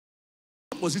what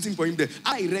was written for him there.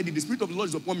 I read it. The Spirit of the Lord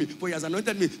is upon me, for he has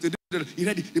anointed me to do. He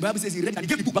read it. The Bible says he read it. He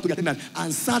gave the book back to the attendant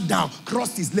and sat down,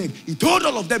 crossed his leg. He told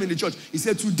all of them in the church. He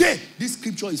said, today, this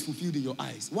scripture is fulfilled in your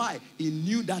eyes. Why? He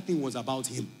knew that thing was about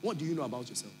him. What do you know about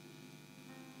yourself?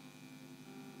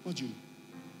 What do you know?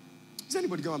 Does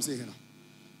anybody get what I'm saying here now?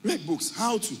 Read books.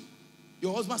 How to.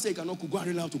 Your husband say you cannot cook. Go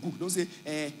and learn how to cook. Don't say,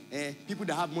 people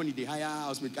that have money, they hire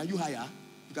housemaid. Can you hire?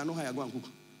 You cannot hire. Go and cook.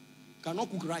 You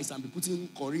cannot cook rice and be putting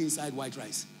curry inside white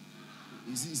rice.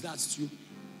 Is that true?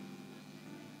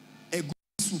 A good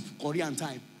soup, curry and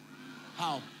thyme.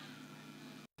 How?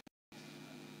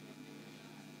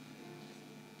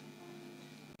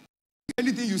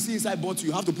 Anything you see inside bottle,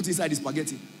 you have to put inside the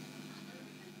spaghetti.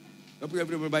 By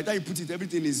the time you put it,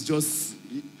 everything is just...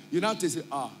 You now taste it,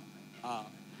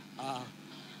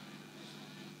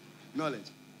 knowledge.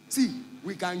 See,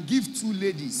 we can give 2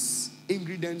 ladies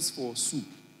ingredients for soup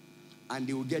and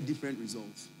they will get different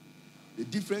results. The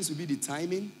difference will be the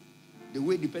timing, the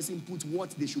way the person put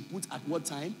what they should put at what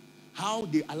time, how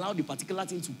they allow the particular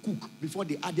thing to cook before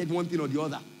they added one thing or the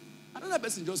other. Another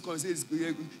person just comes and says,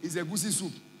 it's a goosey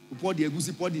soup. We pour the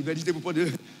goosey, pour the vegetable, pour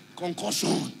the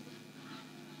concoction.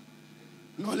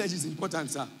 Knowledge is important,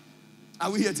 sir. Are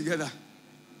we here together?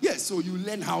 Yes, so you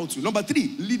learn how to. Number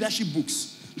 3, leadership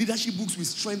books. Leadership books will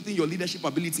strengthen your leadership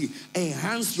ability,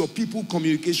 enhance your people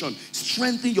communication,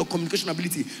 strengthen your communication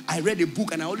ability. I read a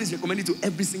book and I always recommend it to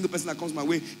every single person that comes my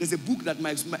way. There's a book that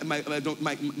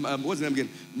what's his name again?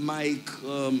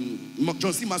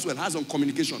 John C. Maxwell has on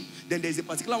communication. Then there's a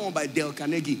particular one by Dale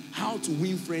Carnegie, How to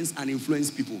Win Friends and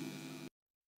Influence People.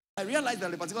 I realized that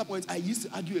at a particular point, I used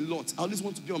to argue a lot. I always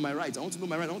want to be on my right. I want to know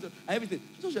my right. I want to everything.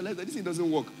 I just realized that this thing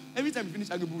doesn't work. Every time we finish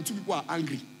arguing, 2 people are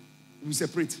angry. We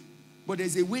separate. But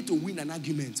there's a way to win an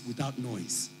argument without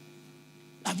noise.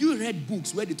 Have you read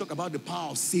books where they talk about the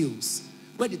power of sales?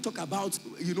 Where they talk about,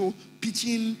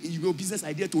 pitching your business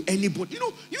idea to anybody?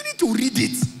 You need to read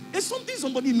it. There's something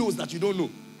somebody knows that you don't know.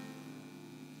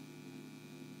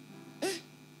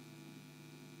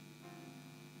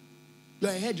 You're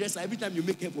a hairdresser. Every time you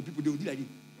make hair for people, they will do like this.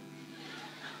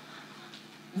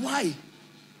 Why?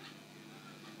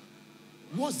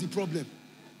 What's the problem?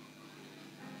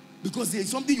 Because there's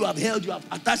something you have held, you have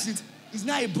attached it. It's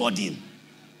not a burden.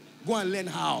 Go and learn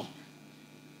how.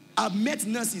 I've met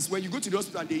nurses, when you go to the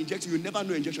hospital and they inject you, you never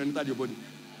know injection inside your body.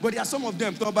 But there are some of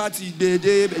them, you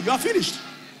are finished.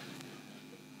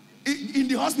 In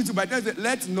the hospital, by the time they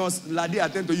let nurse Lade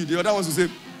attend to you, the other ones will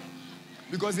say,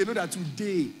 because they know that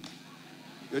today,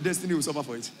 Your destiny will suffer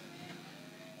for it.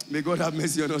 May God have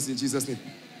mercy on us in Jesus' name.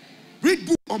 Read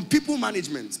books on people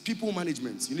management. People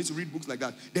management. You need to read books like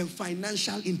that. Then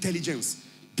financial intelligence.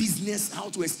 Business, how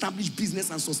to establish business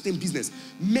and sustain business.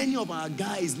 Many of our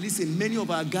guys, listen, many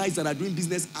of our guys that are doing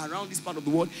business around this part of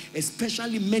the world,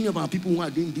 especially many of our people who are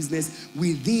doing business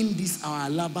within this, our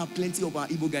Alaba, plenty of our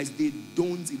Igbo guys, they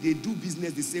do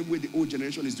business the same way the old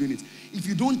generation is doing it. If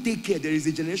you don't take care, there is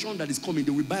a generation that is coming.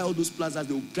 They will buy all those plazas.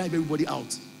 They will drive everybody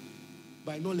out.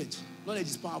 By knowledge. Knowledge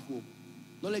is powerful.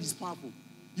 Knowledge is powerful.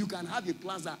 You can have a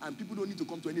plaza and people don't need to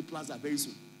come to any plaza very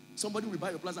soon. Somebody will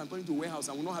buy your plaza and turn it into a warehouse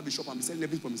and will not have a shop and be selling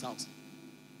everything from his house.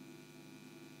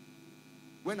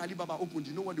 When Alibaba opened,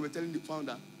 you know what they were telling the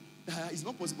founder? It's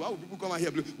not possible. Why would people come out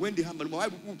here when they have money? Why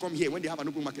would people come here when they have an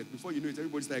open market? Before you know it,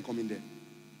 everybody started coming there.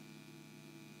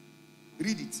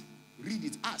 Read it. Read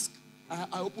it. Ask.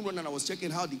 I opened one and I was checking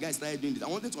how the guy started doing it. I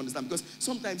wanted to understand because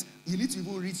sometimes you need to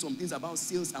even read some things about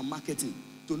sales and marketing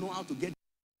to know how to get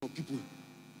people.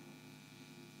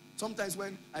 Sometimes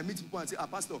when I meet people and say,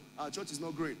 Pastor, our church is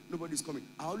not growing, nobody's coming.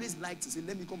 I always like to say,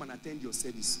 let me come and attend your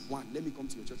service. One, let me come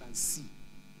to your church and see.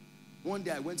 One day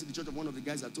I went to the church of one of the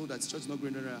guys that told that the church is not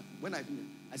growing. When I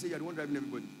said, you are the one driving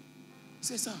everybody. He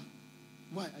said, sir,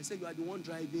 why? I said, you are the one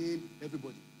driving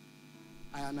everybody.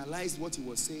 I analyzed what he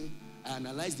was saying. I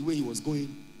analyzed the way he was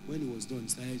going. When he was done,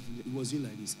 he was doing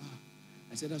like this.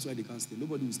 I said, that's why they can't stay.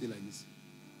 Nobody will stay like this.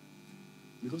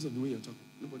 Because of the way you're talking,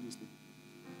 nobody will stay.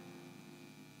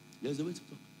 There's a way to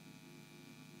talk.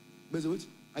 There's a way.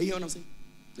 Are you hearing what I'm saying?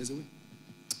 There's a way.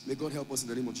 May God help us in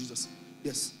the name of Jesus.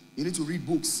 Yes. You need to read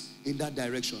books in that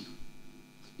direction.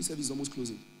 This service is almost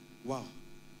closing. Wow.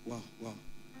 Wow. Wow.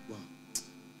 Wow.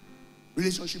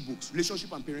 Relationship books.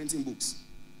 Relationship and parenting books.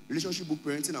 Relationship book,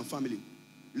 parenting and family.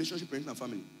 Relationship, parenting and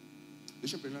family.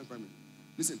 Relationship, parenting and family.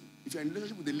 Listen, if you're in a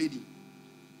relationship with a lady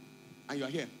and you're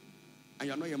here and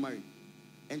you're not yet married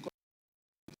and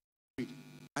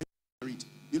married,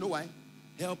 you know why?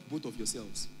 Help both of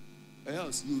yourselves. Or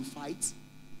else you will fight,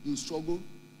 you will struggle,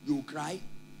 you will cry.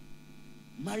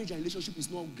 Marriage and relationship is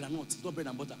not granite, it's not bread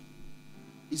and butter.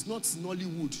 It's not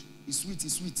Nollywood. It's sweet,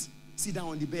 it's sweet. Sit down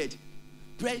on the bed.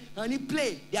 Pray, honey,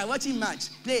 play. They are watching match.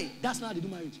 Play. That's not how they do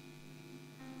marriage.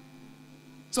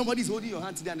 Somebody's holding your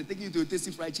hand today and they're taking you to a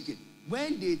tasty fried chicken.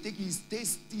 When they take his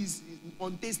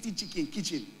untasty chicken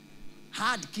kitchen,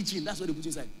 hard kitchen, that's what they put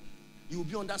inside. You will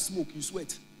be on that smoke, you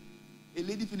sweat. A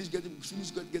lady finished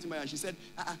getting married and she said,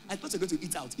 I thought you were going to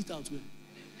eat out. Eat out where?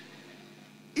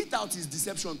 Eat out is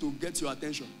deception to get your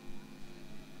attention.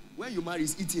 When you marry,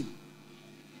 it's eating.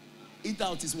 Eat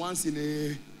out is once in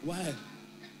a while.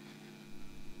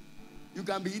 You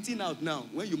can be eating out now.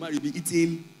 When you marry, you'll be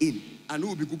eating in. And who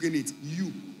will be cooking it?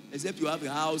 You. Except you have a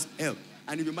house help.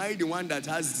 And if you marry the one that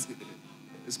has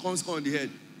a scone on the head.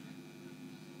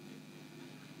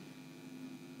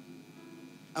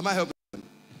 Am I helping?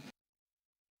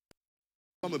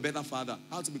 Become a better father.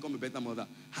 How to become a better mother.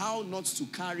 How not to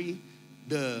carry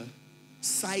the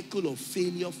cycle of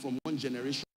failure from one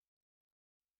generation.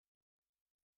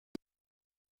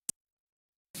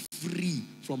 Free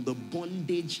from the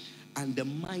bondage and the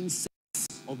mindset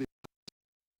of a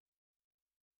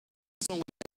someone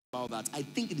about that. I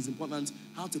think it is important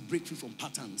how to break free from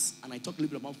patterns. And I talk a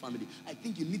little bit about family. I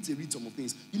think you need to read some of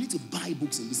things. You need to buy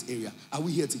books in this area. Are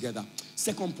we here together?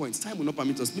 Second point, time will not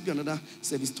permit us. Maybe another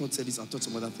service, third service, I'll touch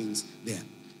some other things there.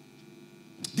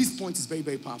 This point is very,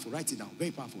 very powerful. Write it down.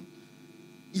 Very powerful.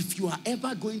 If you are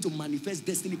ever going to manifest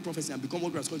destiny, prophecy, and become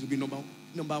what we are supposed to be,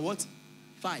 number what?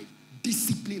 5.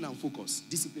 Discipline and focus.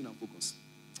 Discipline and focus.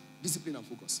 Discipline and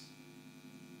focus.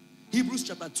 Hebrews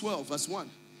chapter 12, verse 1.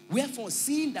 Wherefore,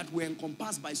 seeing that we are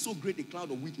encompassed by so great a cloud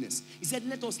of witness, he said,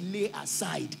 let us lay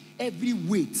aside every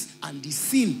weight and the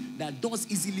sin that does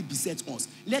easily beset us.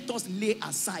 Let us lay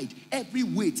aside every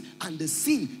weight and the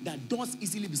sin that does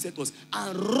easily beset us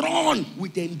and run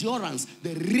with endurance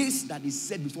the race that is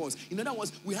set before us. In other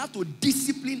words, we have to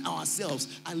discipline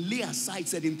ourselves and lay aside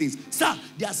certain things. Sir,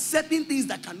 there are certain things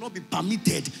that cannot be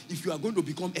permitted if you are going to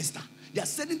become Esther. There are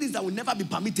certain things that will never be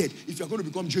permitted if you are going to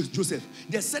become Joseph.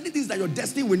 There are certain things that your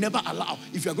destiny will never allow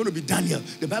if you are going to be Daniel.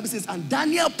 The Bible says, and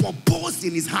Daniel proposed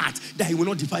in his heart that he will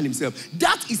not defile himself.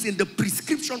 That is in the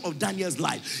prescription of Daniel's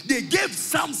life. They gave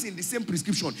Samson the same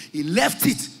prescription. He left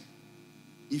it.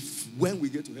 If when we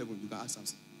get to heaven, you can ask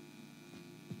Samson.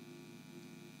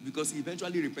 Because he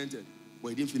eventually repented, but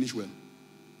he didn't finish well.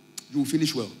 You will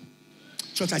finish well.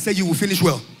 Church, I said you will finish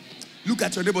well. Look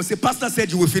at your neighbor. Say, Pastor said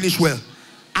you will finish well.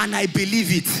 And I believe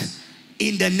it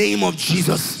in the name of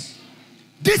Jesus.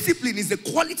 Discipline is the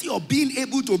quality of being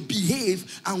able to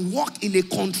behave and walk in a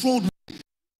controlled way.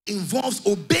 It involves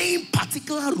obeying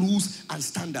particular rules and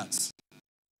standards.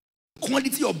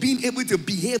 quality of being able to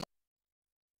behave.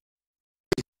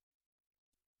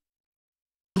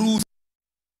 Rules.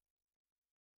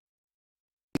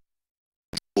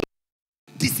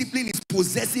 Discipline is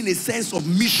possessing a sense of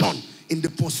mission in the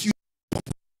pursuit.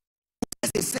 A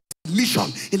sense of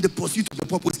mission in the pursuit of the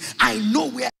purpose. I know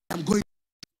where I'm going.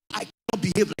 I cannot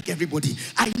behave like everybody.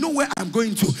 I know where I'm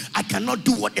going to. I cannot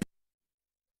do what.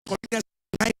 Corinthians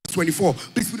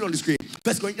 9:24. Please put it on the screen.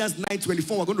 1 Corinthians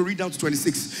 9:24. We're going to read down to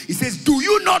 26. It says, do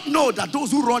you not know that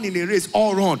those who run in a race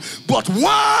all run, but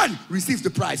one receives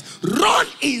the prize? Run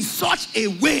in such a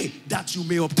way that you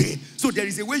may obtain. So there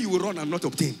is a way you will run and not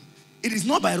obtain. It is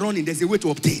not by running, there's a way to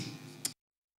obtain.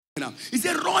 Now, he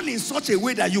said, run in such a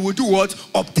way that you will do what?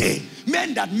 Obtain.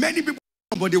 Men that many people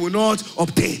run, but they will not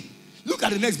obtain. Look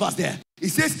at the next verse there. It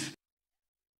says,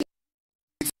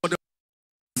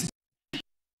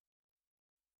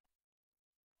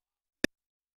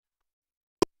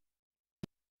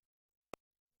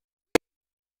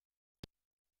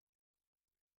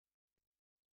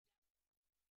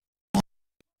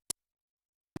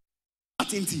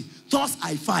 thus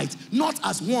I fight, not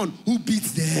as one who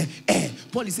beats the air.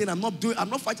 Paul is saying, I'm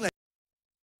not fighting like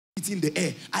beating the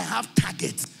air. I have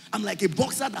targets. I'm like a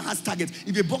boxer that has targets.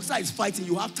 If a boxer is fighting,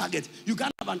 you have targets. You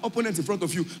can't have an opponent in front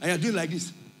of you and you're doing like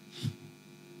this.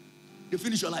 They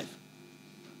finish your life.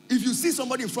 If you see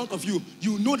somebody in front of you,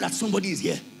 you know that somebody is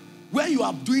here. When you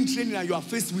are doing training and you are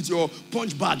faced with your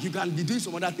punch bag, you can be doing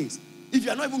some other things. If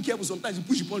you are not even careful, sometimes you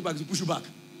push your punch bag, you push you back.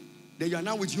 Then you are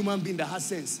now with human being that has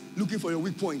sense, looking for your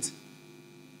weak point.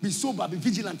 Be sober, be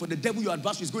vigilant, for the devil your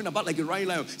adversary is going about like a roaring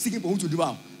lion, seeking for whom to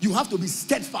devour. You have to be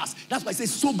steadfast. That's why I say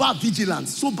sober, vigilant.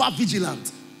 Sober,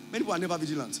 vigilant. Many people are never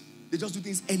vigilant. They just do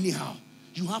things anyhow.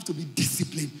 You have to be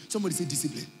disciplined. Somebody say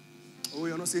discipline. Oh,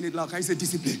 you're not saying it loud. Can you say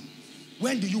discipline?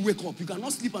 When do you wake up? You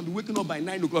cannot sleep and be waking up by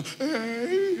 9 o'clock.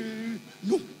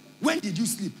 No. When did you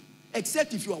sleep?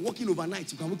 Except if you are working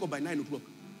overnight, you can wake up by 9 o'clock.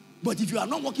 But if you are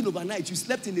not working overnight, you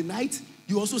slept in the night,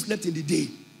 you also slept in the day.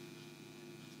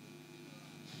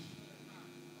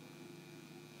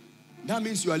 That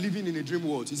means you are living in a dream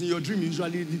world. It's in your dream you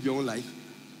usually live your own life.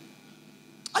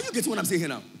 Are you getting what I'm saying here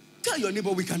now? Tell your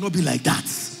neighbor we cannot be like that.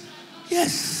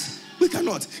 Yes, we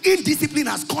cannot. Indiscipline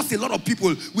has cost a lot of people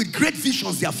with great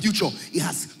visions their future. It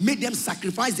has made them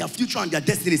sacrifice their future and their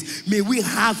destinies. May we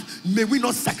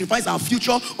not sacrifice our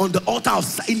future on the altar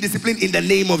of indiscipline in the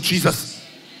name of Jesus.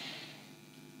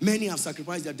 Many have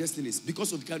sacrificed their destinies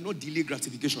because of cannot delay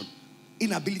gratification.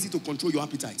 Inability to control your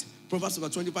appetite. Proverbs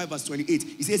 25 verse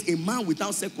 28. It says, a man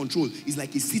without self-control is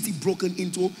like a city broken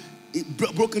into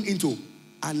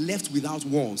and left without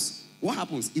walls. What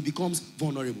happens? It becomes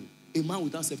vulnerable. A man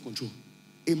without self-control.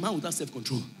 A man without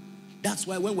self-control. That's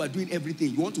why when we're doing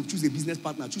everything, you want to choose a business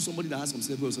partner, choose somebody that has some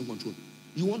self-control.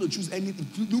 You want to choose anything,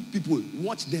 look people,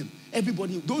 watch them.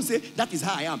 Everybody, don't say, that is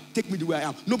how I am. Take me the way I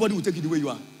am. Nobody will take you the way you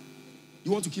are.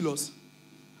 You want to kill us?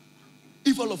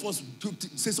 If all of us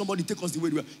say somebody take us the way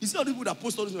we are, you see all the people that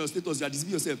post all this on your status, you are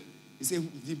deceiving yourself. You say,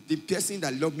 the person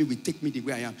that loves me will take me the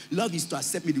way I am. Love is to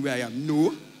accept me the way I am.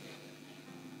 No.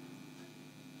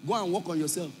 Go and work on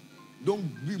yourself. Don't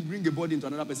bring a body into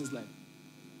another person's life.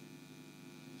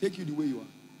 Take you the way you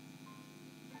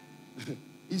are.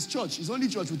 It's church. It's only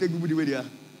church will take people the way they are.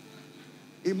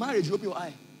 In marriage, you open your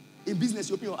eye. In business,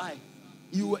 you open your eye.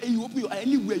 You open your eye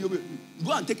anywhere.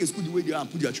 Go and take a school the way they are and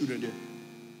put your children there.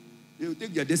 They will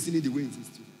take their destiny the way it is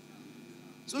too.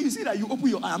 So you see that you open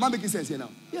your eye. Am I making sense here now?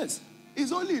 Yes.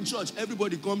 It's only in church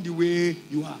everybody come the way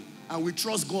you are. And we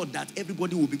trust God that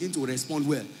everybody will begin to respond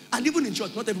well. And even in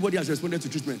church, not everybody has responded to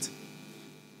treatment.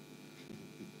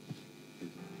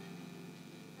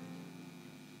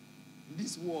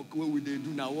 This walk, what will they do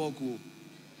now? Walk.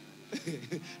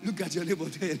 Look at your neighbor,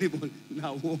 tell your neighbor,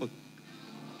 now walk.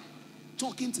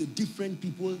 Talking to different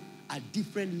people at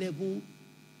different level,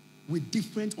 with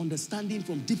different understanding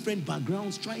from different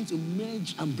backgrounds, trying to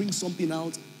merge and bring something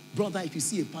out. Brother, if you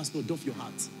see a pastor, doff your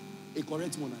heart. A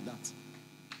correct one at that.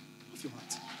 Doff your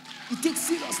heart. It takes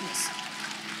seriousness.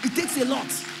 It takes a lot.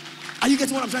 Are you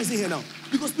getting what I'm trying to say here now?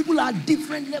 Because people are at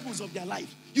different levels of their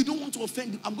life. You don't want to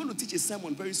offend. I'm going to teach a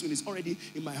sermon very soon. It's already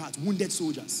in my heart. Wounded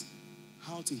soldiers.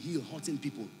 How to heal hurting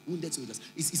people. Wounded soldiers.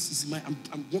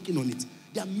 I'm working on it.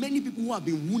 There are many people who have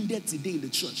been wounded today in the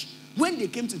church. When they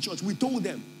came to church, we told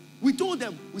them, we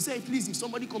said, please, if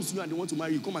somebody comes to you and they want to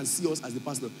marry you, come and see us as the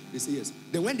pastor. They say yes.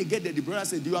 Then when they get there, the brother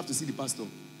said, do you have to see the pastor?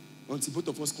 Until both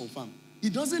of us confirm. He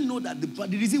doesn't know that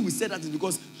the reason we said that is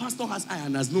because pastor has eye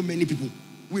and has known many people.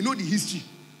 We know the history.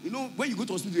 You know, when you go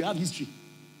to hospital, you have history.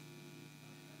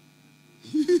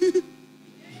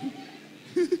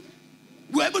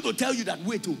 We're able to tell you that,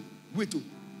 wait,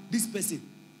 this person,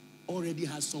 already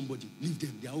has somebody. Leave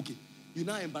them. They are okay. You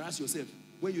now embarrass yourself.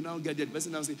 When you now get there, the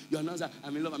person now say, you announce that,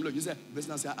 I'm in love, I'm in love. You say, the person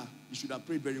now say, you should have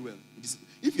prayed very well.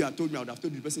 If you had told me, I would have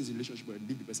told you the person is in a relationship or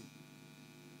leave the person.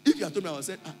 If you had told me, I would have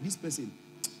said, this person,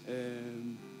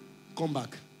 come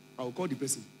back. I will call the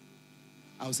person.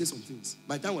 I will say some things.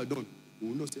 By the time we're done, we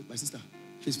will know, say, my sister,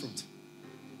 face front.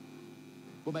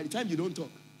 But by the time you don't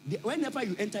talk, whenever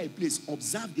you enter a place,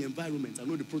 observe the environment and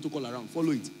know the protocol around.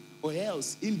 Follow it. Or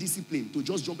else, indiscipline, to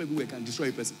just jump everywhere can destroy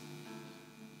a person.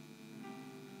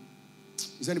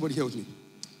 Is anybody here with me?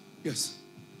 Yes.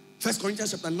 1 Corinthians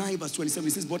chapter 9, verse 27,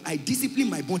 it says, but I discipline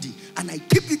my body and I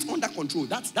keep it under control.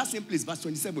 That's that same place, verse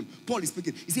 27. Paul is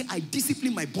speaking. He said, I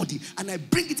discipline my body and I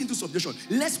bring it into subjection.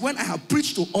 Lest when I have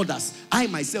preached to others, I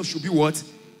myself should be what?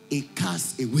 A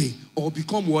cast away or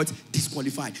become what?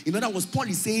 Disqualified. In other words, Paul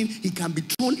is saying he can be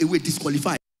thrown away,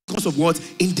 disqualified. Because of what?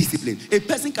 Indiscipline. A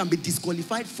person can be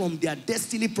disqualified from their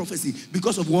destiny prophecy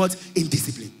because of what?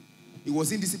 Indiscipline. It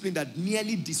was indiscipline that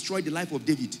nearly destroyed the life of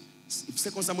David. 2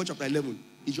 Samuel chapter 11.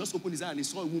 He just opened his eye and he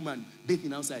saw a woman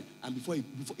bathing outside. And before he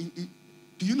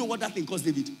do you know what that thing cost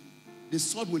David? The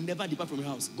sword will never depart from your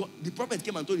house. God, the prophet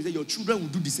came and told him, your children will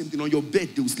do the same thing. On your bed,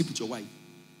 they will sleep with your wife.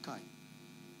 Kai.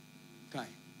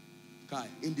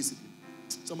 Indiscipline.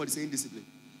 Somebody say indiscipline.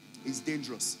 It's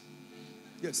dangerous.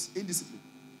 Yes, indiscipline.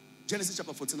 Genesis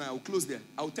chapter 49. I will close there.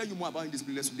 I will tell you more about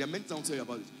indiscipline next week. There are many things I will tell you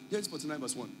about it. Genesis 49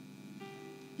 verse 1.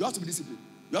 You have to be disciplined.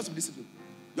 You have to be disciplined.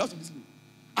 You have to be disciplined.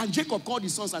 And Jacob called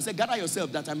his sons and said, gather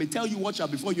yourself that I may tell you what shall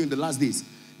befall you in the last days.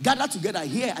 Gather together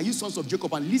here, are you sons of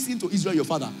Jacob, and listen to Israel your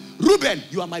father. Reuben,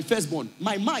 you are my firstborn,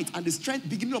 my might and the strength,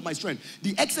 beginning of my strength.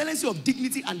 The excellency of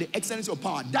dignity and the excellency of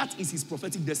power. That is his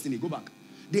prophetic destiny. Go back.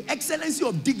 The excellency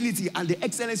of dignity and the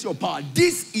excellency of power.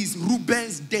 This is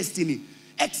Reuben's destiny.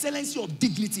 Excellency of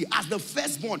dignity. As the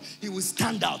firstborn, he will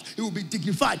stand out. He will be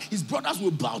dignified. His brothers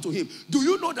will bow to him. Do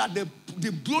you know that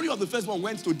the glory of the firstborn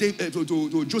went to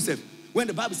Joseph? When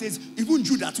the Bible says, even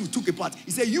Judah too took a part.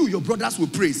 He said, your brothers will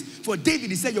praise. For David,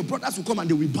 he said, your brothers will come and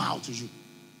they will bow to you.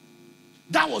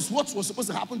 That was what was supposed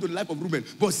to happen to the life of Reuben.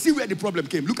 But see where the problem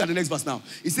came. Look at the next verse now.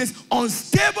 It says,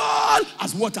 unstable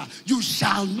as water, you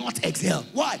shall not exhale.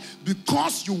 Why?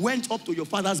 Because you went up to your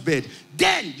father's bed.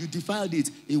 Then you defiled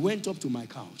it. He went up to my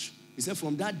couch. He said,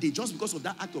 from that day, just because of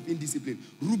that act of indiscipline,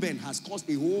 Reuben has caused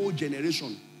a whole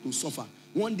generation to suffer.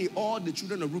 One day, all the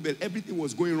children of Reuben, everything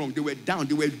was going wrong. They were down.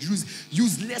 They were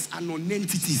useless and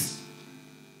non-entities.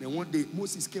 Then one day,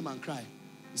 Moses came and cried.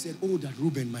 He said, oh, that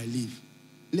Reuben might live.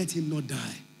 Let him not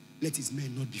die. Let his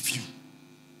men not be few.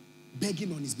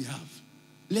 Begging on his behalf.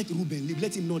 Let Reuben live.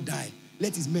 Let him not die.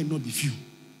 Let his men not be few.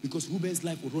 Because Reuben's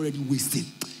life was already wasted.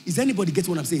 Is anybody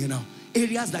getting what I'm saying here now?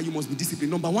 Areas that you must be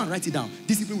disciplined. Number one, write it down.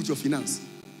 Discipline with your finance.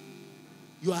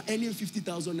 You are earning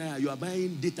 50,000 naira. You are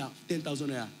buying data, 10,000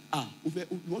 naira.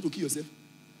 You want to kill yourself?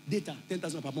 Data,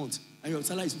 10,000 per month. And your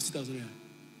salary is 50,000 naira.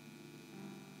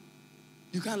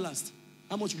 You can't last.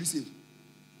 How much will you save?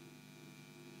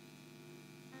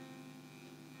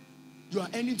 You are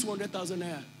earning 200,000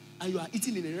 naira. And you are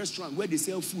eating in a restaurant where they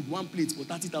sell food, one plate for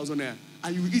 30,000 naira.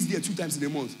 And you eat there 2 times in a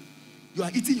month. You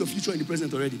are eating your future in the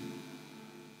present already.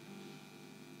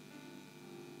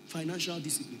 Financial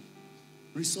discipline.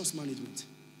 Resource management.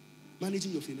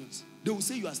 Managing your finance. They will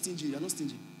say you are stingy. You are not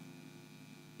stingy.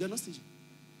 You are not stingy.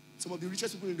 Some of the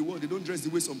richest people in the world, they don't dress the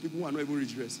way some people who are not even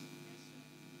rich dress.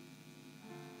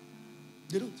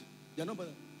 They don't. They are not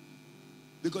bothered.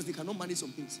 Because they cannot manage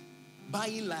some things.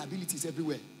 Buying liabilities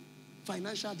everywhere.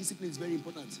 Financial discipline is very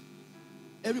important.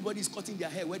 Everybody is cutting their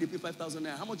hair where they pay 5,000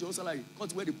 naira. How much your own salary?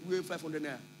 Cut where they pay 500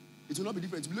 naira. It will not be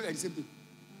different. It will look like the same thing.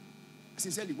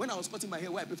 Sincerely, when I was cutting my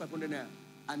hair where I pay 500 naira,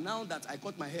 and now that I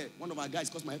cut my hair, one of our guys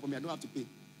cuts my hair for me, I don't have to pay.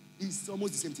 It's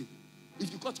almost the same thing.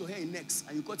 If you cut your hair in Next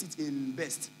and you cut it in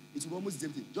Best, it will be almost the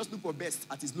same thing. Just look for Best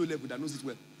at his low level that knows it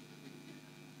well.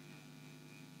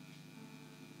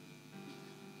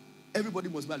 Everybody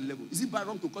must be at the level. Is it bad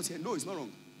wrong to cut hair? No, it's not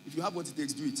wrong. If you have what it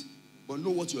takes, do it. But know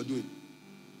what you're doing.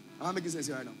 Am I making sense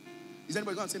here right now? Is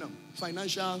anybody going to say now?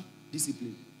 Financial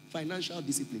discipline. Financial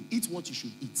discipline. Eat what you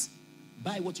should eat.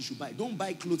 Buy what you should buy. Don't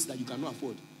buy clothes that you cannot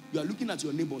afford. You are looking at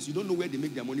your neighbors. You don't know where they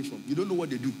make their money from. You don't know what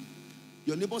they do.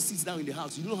 Your neighbor sits down in the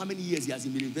house. You don't know how many years he has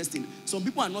been investing. Some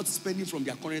people are not spending from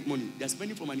their current money. They are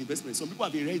spending from an investment. Some people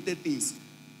have inherited things.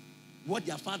 What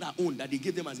their father owned that they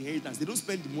gave them as inheritance. They don't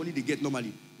spend the money they get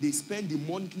normally. They spend the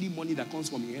monthly money that comes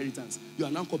from inheritance. You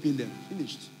are now copying them.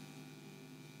 Finished.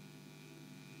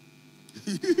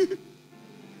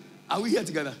 Are we here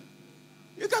together?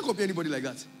 You can't copy anybody like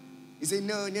that. You say,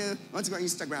 no, I want to go on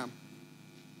Instagram.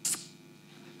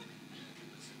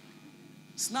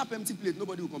 Snap empty plate,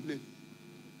 nobody will complain.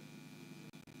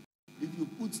 If you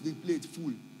put the plate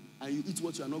full, and you eat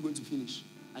what you are not going to finish,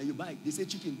 and you buy, they say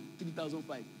chicken,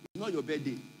 3,500. It's not your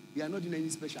birthday. You are not doing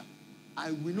anything special.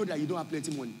 And we know that you don't have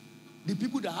plenty money. The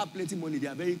people that have plenty money, they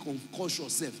are very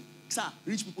cautious self. Sir,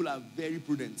 rich people are very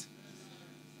prudent.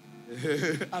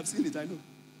 I've seen it, I know.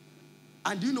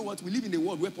 And do you know what? We live in a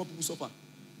world where poor people suffer.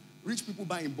 Rich people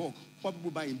buy in bulk, poor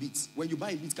people buy in bits. When you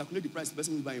buy in bits, calculate the price, the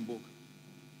person will buy in bulk.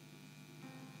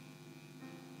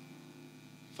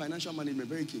 Financial management,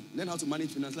 very key. Learn how to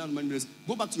manage finance, learn how to manage business.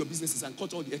 Go back to your businesses and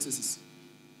cut all the excesses.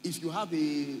 If you have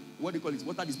a, what they call it,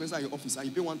 water dispenser in your office, and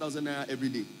you pay 1,000 naira every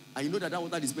day, and you know that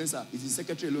water dispenser is the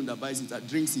secretary alone that buys it, that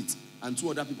drinks it, and 2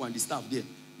 other people and the staff there,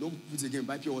 don't put it again,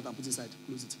 buy pure water and put it inside,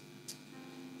 close it.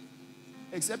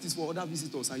 Except it's for other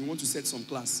visitors and you want to set some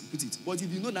class, put it. But if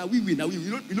you know that you know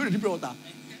they drink pure water.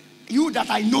 You that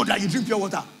I know that you drink pure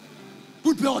water,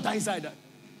 put pure water inside that.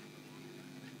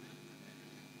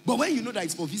 But when you know that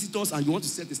it's for visitors and you want to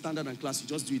set the standard and class, you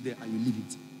just do it there and you leave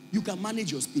it. You can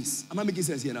manage your space. Am I making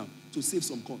sense here now? To save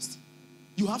some cost.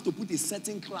 You have to put a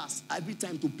certain class every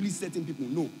time to please certain people.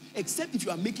 No. Except if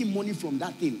you are making money from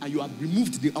that thing and you have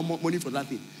removed the money from that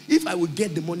thing. If I will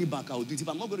get the money back, I will do it. If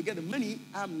I'm not going to get the money,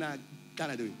 I'm not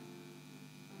gonna do it.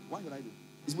 Why would I do it?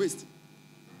 It's waste.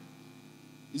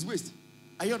 It's waste.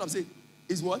 I hear what I'm saying?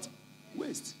 It's what?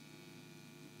 Waste.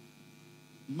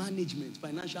 Management,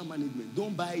 financial management.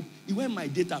 Don't buy it. When my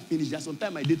data finish, there's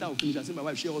sometimes my data will finish. I say my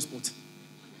wife, share hotspot.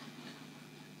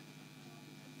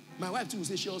 My wife too will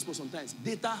say share hotspot sometimes.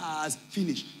 Data has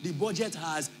finished. The budget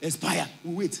has expired.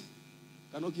 We wait.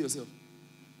 Cannot kill yourself.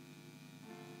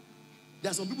 There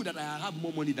are some people that I have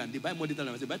more money than they buy more data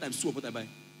than I say, by the time 2 of what I buy.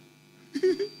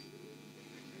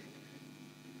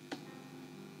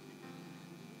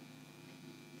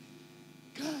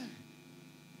 God.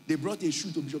 They brought a shoe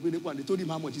to Bishop Oyedepo and they told him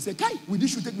how much. He said, Kai, will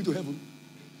this shoe take me to heaven?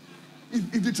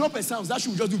 If the trumpet sounds, that shoe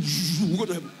will just do, we'll go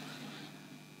to heaven.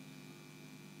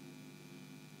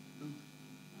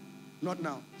 Not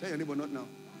now. Tell your neighbor, not now.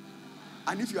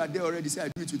 And if you are there already, say, I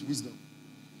do it with wisdom.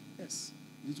 Yes,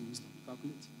 do it with wisdom.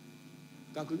 Calculate.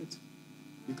 Calculate.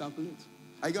 You calculate.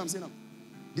 I get what I'm saying now?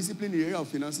 Discipline in the area of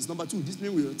finances. Number 2,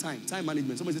 discipline with your time. Time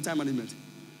management. Somebody say time management.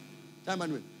 Time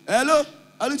management. Hello?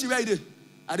 Aluchi, where are you?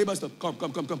 At the bus stop. Come.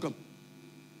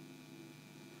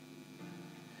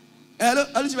 Hello?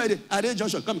 Aluchi, where are you? At the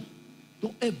junction. Come.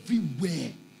 Don't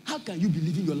everywhere. How can you be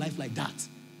living your life like that?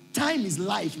 Time is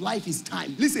life. Life is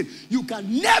time. Listen, you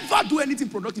can never do anything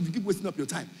productive if you keep wasting up your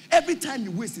time. Every time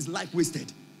you waste is life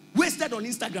wasted. Wasted on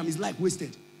Instagram is life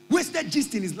wasted. Wasted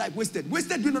gisting is life wasted.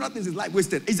 Wasted doing other things is life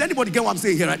wasted. Is anybody get what I'm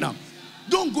saying here right now?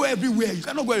 Don't go everywhere. You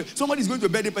cannot go. Somebody's going to a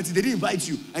birthday party. They didn't invite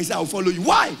you. And you say, I'll follow you.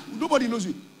 Why? Nobody knows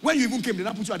you. When you even came, they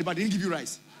didn't put you at the bar. They didn't give you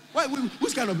rice. Why?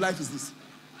 Which kind of life is this?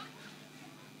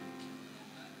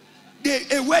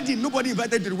 A wedding. Nobody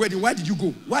invited you to the wedding. Why did you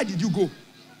go? Why did you go?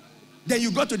 Then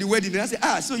you got to the wedding and I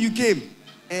say, so you came.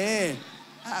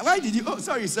 Why did you? Oh,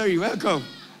 sorry. Welcome.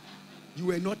 You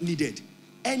were not needed.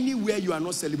 Anywhere you are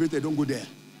not celebrated, don't go there.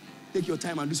 Take your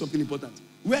time and do something important.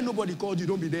 Where nobody called you,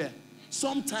 don't be there.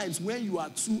 Sometimes when you are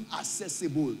too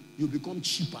accessible, you become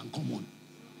cheap and common.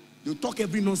 They'll talk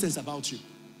every nonsense about you.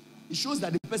 It shows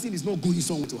that the person is not going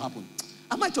somewhere to happen.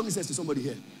 Am I talking sense to somebody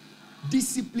here?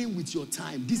 Discipline with your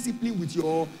time. Discipline with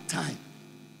your time.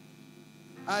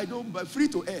 I don't, but free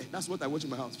to air. That's what I watch in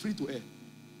my house. Free to air.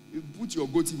 You put your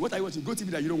GoTV. What are you watching? GoTV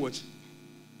that you don't watch.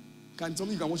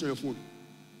 Something you can watch on your phone.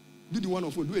 Do the one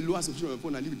on phone. Do a lower subscription on your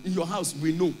phone and leave it. In your house,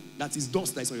 we know that it's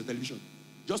dust that is on your television.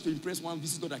 Just to impress one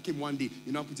visitor that came one day,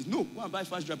 you now put it. No, go and buy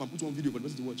flash drive and put one video for the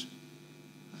person to watch.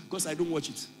 Because I don't watch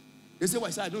it. They say, why?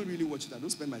 I say, I don't really watch it. I don't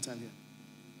spend my time here.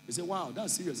 They say, wow,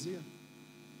 that's serious. Yeah.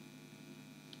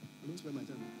 I don't spend my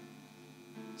time here.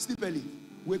 Sleep early.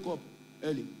 Wake up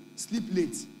early. Sleep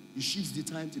late. You shift the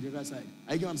time to the other side.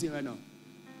 I get what I'm saying right now?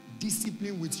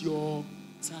 Discipline with your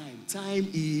time. Time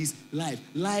is life.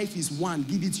 Life is one.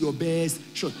 Give it your best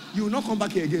shot. You will not come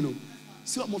back here again. No.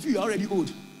 Some of you are already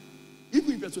old.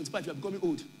 Even if you're 25, you are becoming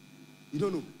old. You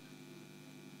don't know.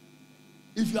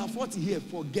 If you are 40 here,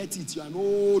 forget it. You are an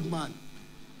old man.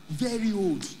 Very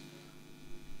old.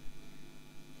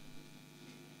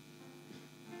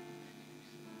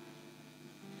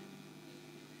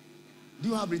 Do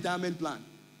you have a retirement plan?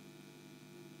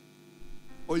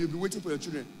 Or you'll be waiting for your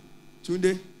children?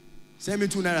 Tunde, send me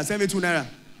 2 naira, send me 2 naira.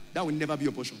 That will never be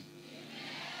your portion.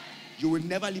 You will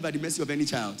never live at the mercy of any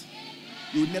child.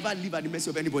 You will never live at the mercy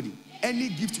of anybody. Any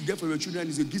gift you get for your children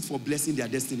is a gift for blessing their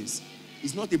destinies.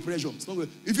 It's not a pressure. It's not good.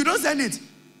 If you don't send it,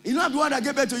 you don't have the one that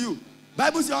gave birth to you.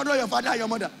 Bible says, honor your father and your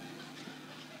mother.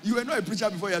 You were not a preacher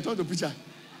before, you are turned to preacher.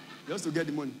 Just to get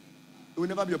the money. It will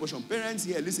never be your portion. Parents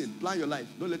here, listen, plan your life.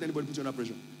 Don't let anybody put you under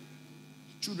pressure.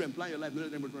 Children, plan your life. Don't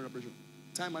let them go under pressure.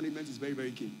 Time management is very,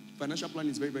 very key. Financial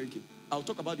planning is very, very key. I'll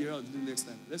talk about the area I'll do next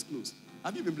time. Let's close.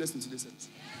 Have you been blessed in today's service?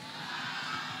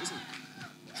 Listen.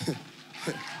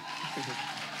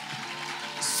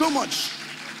 So much.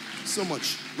 So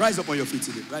much. Rise up on your feet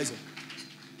today. Rise up.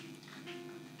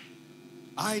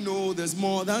 I know there's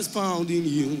more that's found in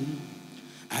you.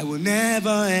 I will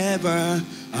never, ever,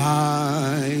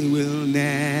 I will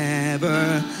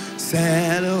never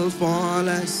settle for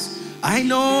less. I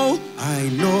know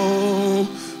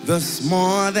there's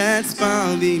more that's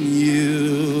found in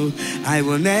you. I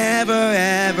will never,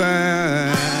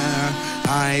 ever,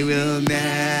 I will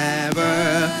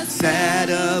never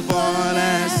settle for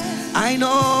less. I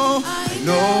know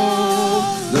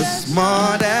there's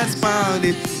more that's found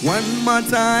in. One more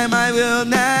time, I will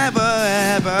never,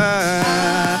 ever,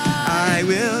 I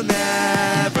will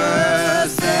never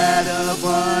settle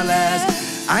for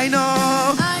less. I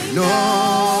know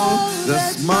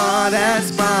there's more that's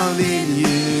found in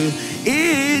you.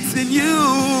 It's in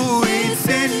you, it's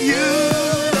in you,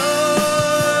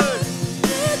 Lord.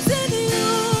 It's in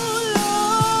you,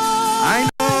 Lord. I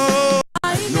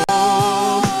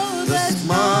know there's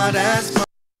more that's found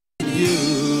in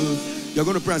you. You're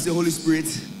going to pray and say, Holy Spirit,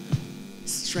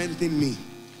 strengthen me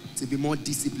to be more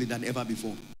disciplined than ever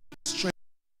before. Strengthen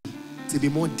me to be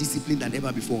more disciplined than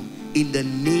ever before. In the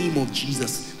name of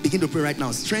Jesus. Begin to pray right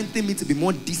now. Strengthen me to be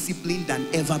more disciplined than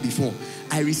ever before.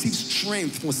 I receive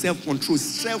strength for self-control,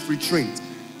 self-restraint,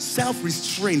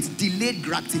 delayed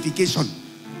gratification.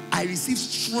 I receive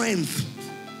strength.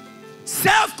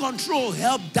 Self-control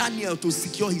helped Daniel to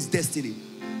secure his destiny.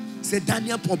 Said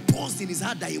Daniel proposed in his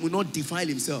heart that he will not defile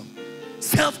himself.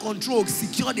 Self-control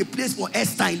secured a place for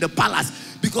Esther in the palace,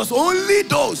 because only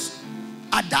those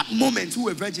at that moment who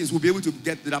were virgins will be able to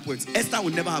get to that point. Esther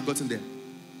would never have gotten there.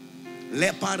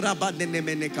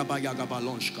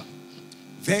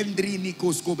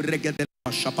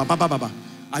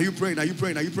 Are you praying? Are you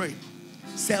praying? Are you praying?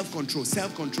 Self-control,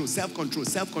 self-control, self-control,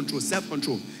 self-control,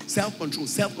 self-control, self-control,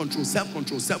 self-control,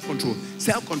 self-control, self-control,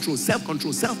 self-control,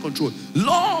 self-control, self-control.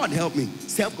 Lord, help me.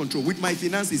 Self-control with my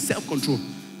finances, self-control.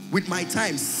 With my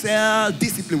time,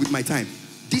 self-discipline with my time.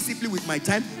 Discipline with my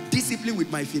time, discipline with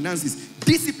my finances,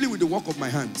 discipline with the work of my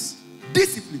hands.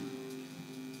 Discipline.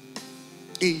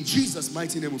 In Jesus'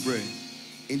 mighty name we pray.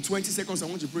 In 20 seconds, I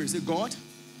want you to pray. Say, God,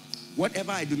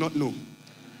 whatever I do not know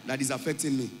that is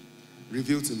affecting me,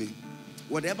 reveal to me.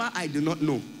 Whatever I do not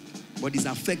know but is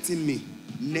affecting me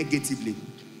negatively,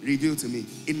 reveal to me.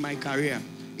 In my career,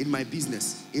 in my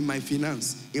business, in my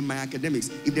finance, in my academics,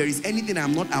 if there is anything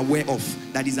I'm not aware of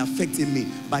that is affecting me,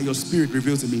 by your spirit,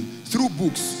 reveal to me. Through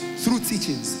books, through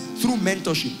teachings, through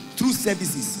mentorship, through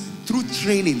services, through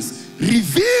trainings,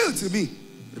 reveal to me.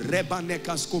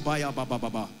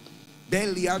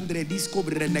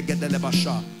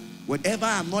 Whatever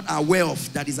I'm not aware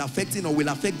of that is affecting or will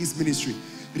affect this ministry,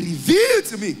 reveal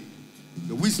to me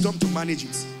the wisdom to manage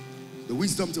it. The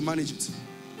wisdom to manage it.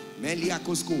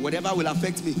 Whatever will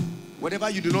affect me, whatever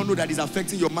you do not know that is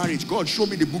affecting your marriage, God, show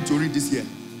me the book to read this year.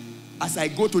 As I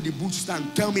go to the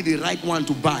bookstand, tell me the right one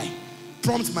to buy.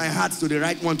 Prompt my heart to the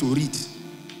right one to read.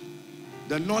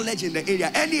 The knowledge in the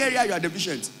area, any area you are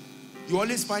deficient, you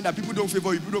always find that people don't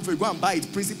favor you. People don't favor. Go and buy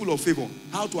it. Principle of favor.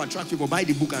 How to attract favor. Buy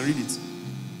the book and read it.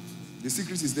 The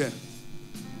secret is there.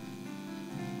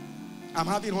 I'm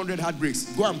having 100 heartbreaks.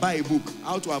 Go and buy a book.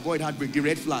 How to avoid heartbreak. The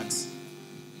red flags.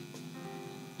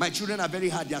 My children are very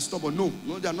hard. They are stubborn. No,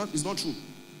 they are not. It's not true.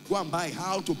 Go and buy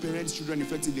How to Parent Children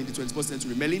Effectively in the 21st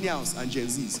Century. Millennials and Gen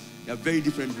Zs. They are very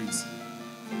different breeds.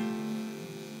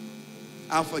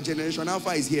 Alpha generation.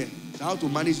 Alpha is here. How to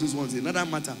manage those ones. Another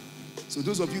matter. So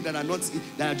those of you that are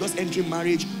just entering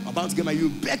marriage, about to get married, you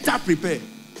better prepare.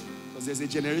 Because there's a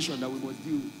generation that we must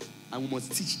deal with. And we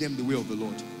must teach them the way of the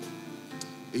Lord.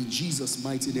 In Jesus'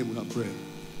 mighty name we have prayed.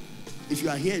 If you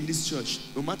are here in this church,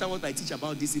 no matter what I teach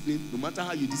about discipline, no matter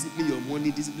how you discipline your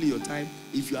money, discipline your time,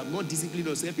 if you have not disciplined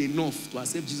yourself enough to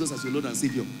accept Jesus as your Lord and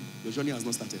Savior, your journey has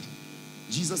not started.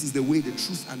 Jesus is the way, the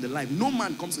truth, and the life. No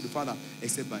man comes to the Father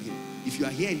except by him. If you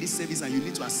are here in this service and you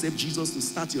need to accept Jesus to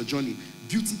start your journey,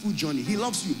 beautiful journey. He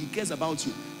loves you. He cares about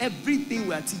you. Everything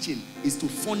we are teaching is to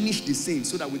furnish the saints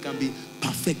so that we can be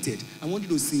perfected. I want you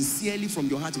to sincerely from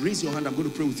your heart raise your hand. I'm going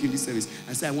to pray with you in this service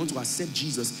and say, I want to accept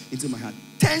Jesus into my heart.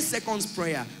 10 seconds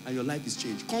prayer and your life is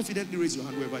changed. Confidently raise your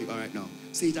hand wherever you are right now.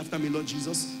 Say it after me. Lord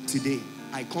Jesus, today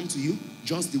I come to you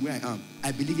just the way I am.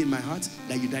 I believe in my heart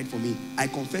that you died for me. I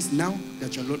confess now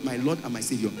that you're my Lord and my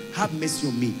Savior. Have mercy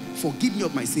on me. Forgive me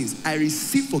of my sins. I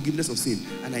receive forgiveness of sin.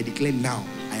 And I declare now,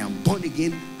 I am born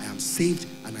again, I am saved,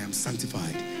 and I am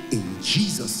sanctified. In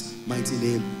Jesus' mighty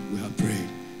name we have prayed.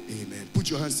 Amen. Put your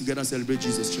your hands together and celebrate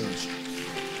Jesus, church.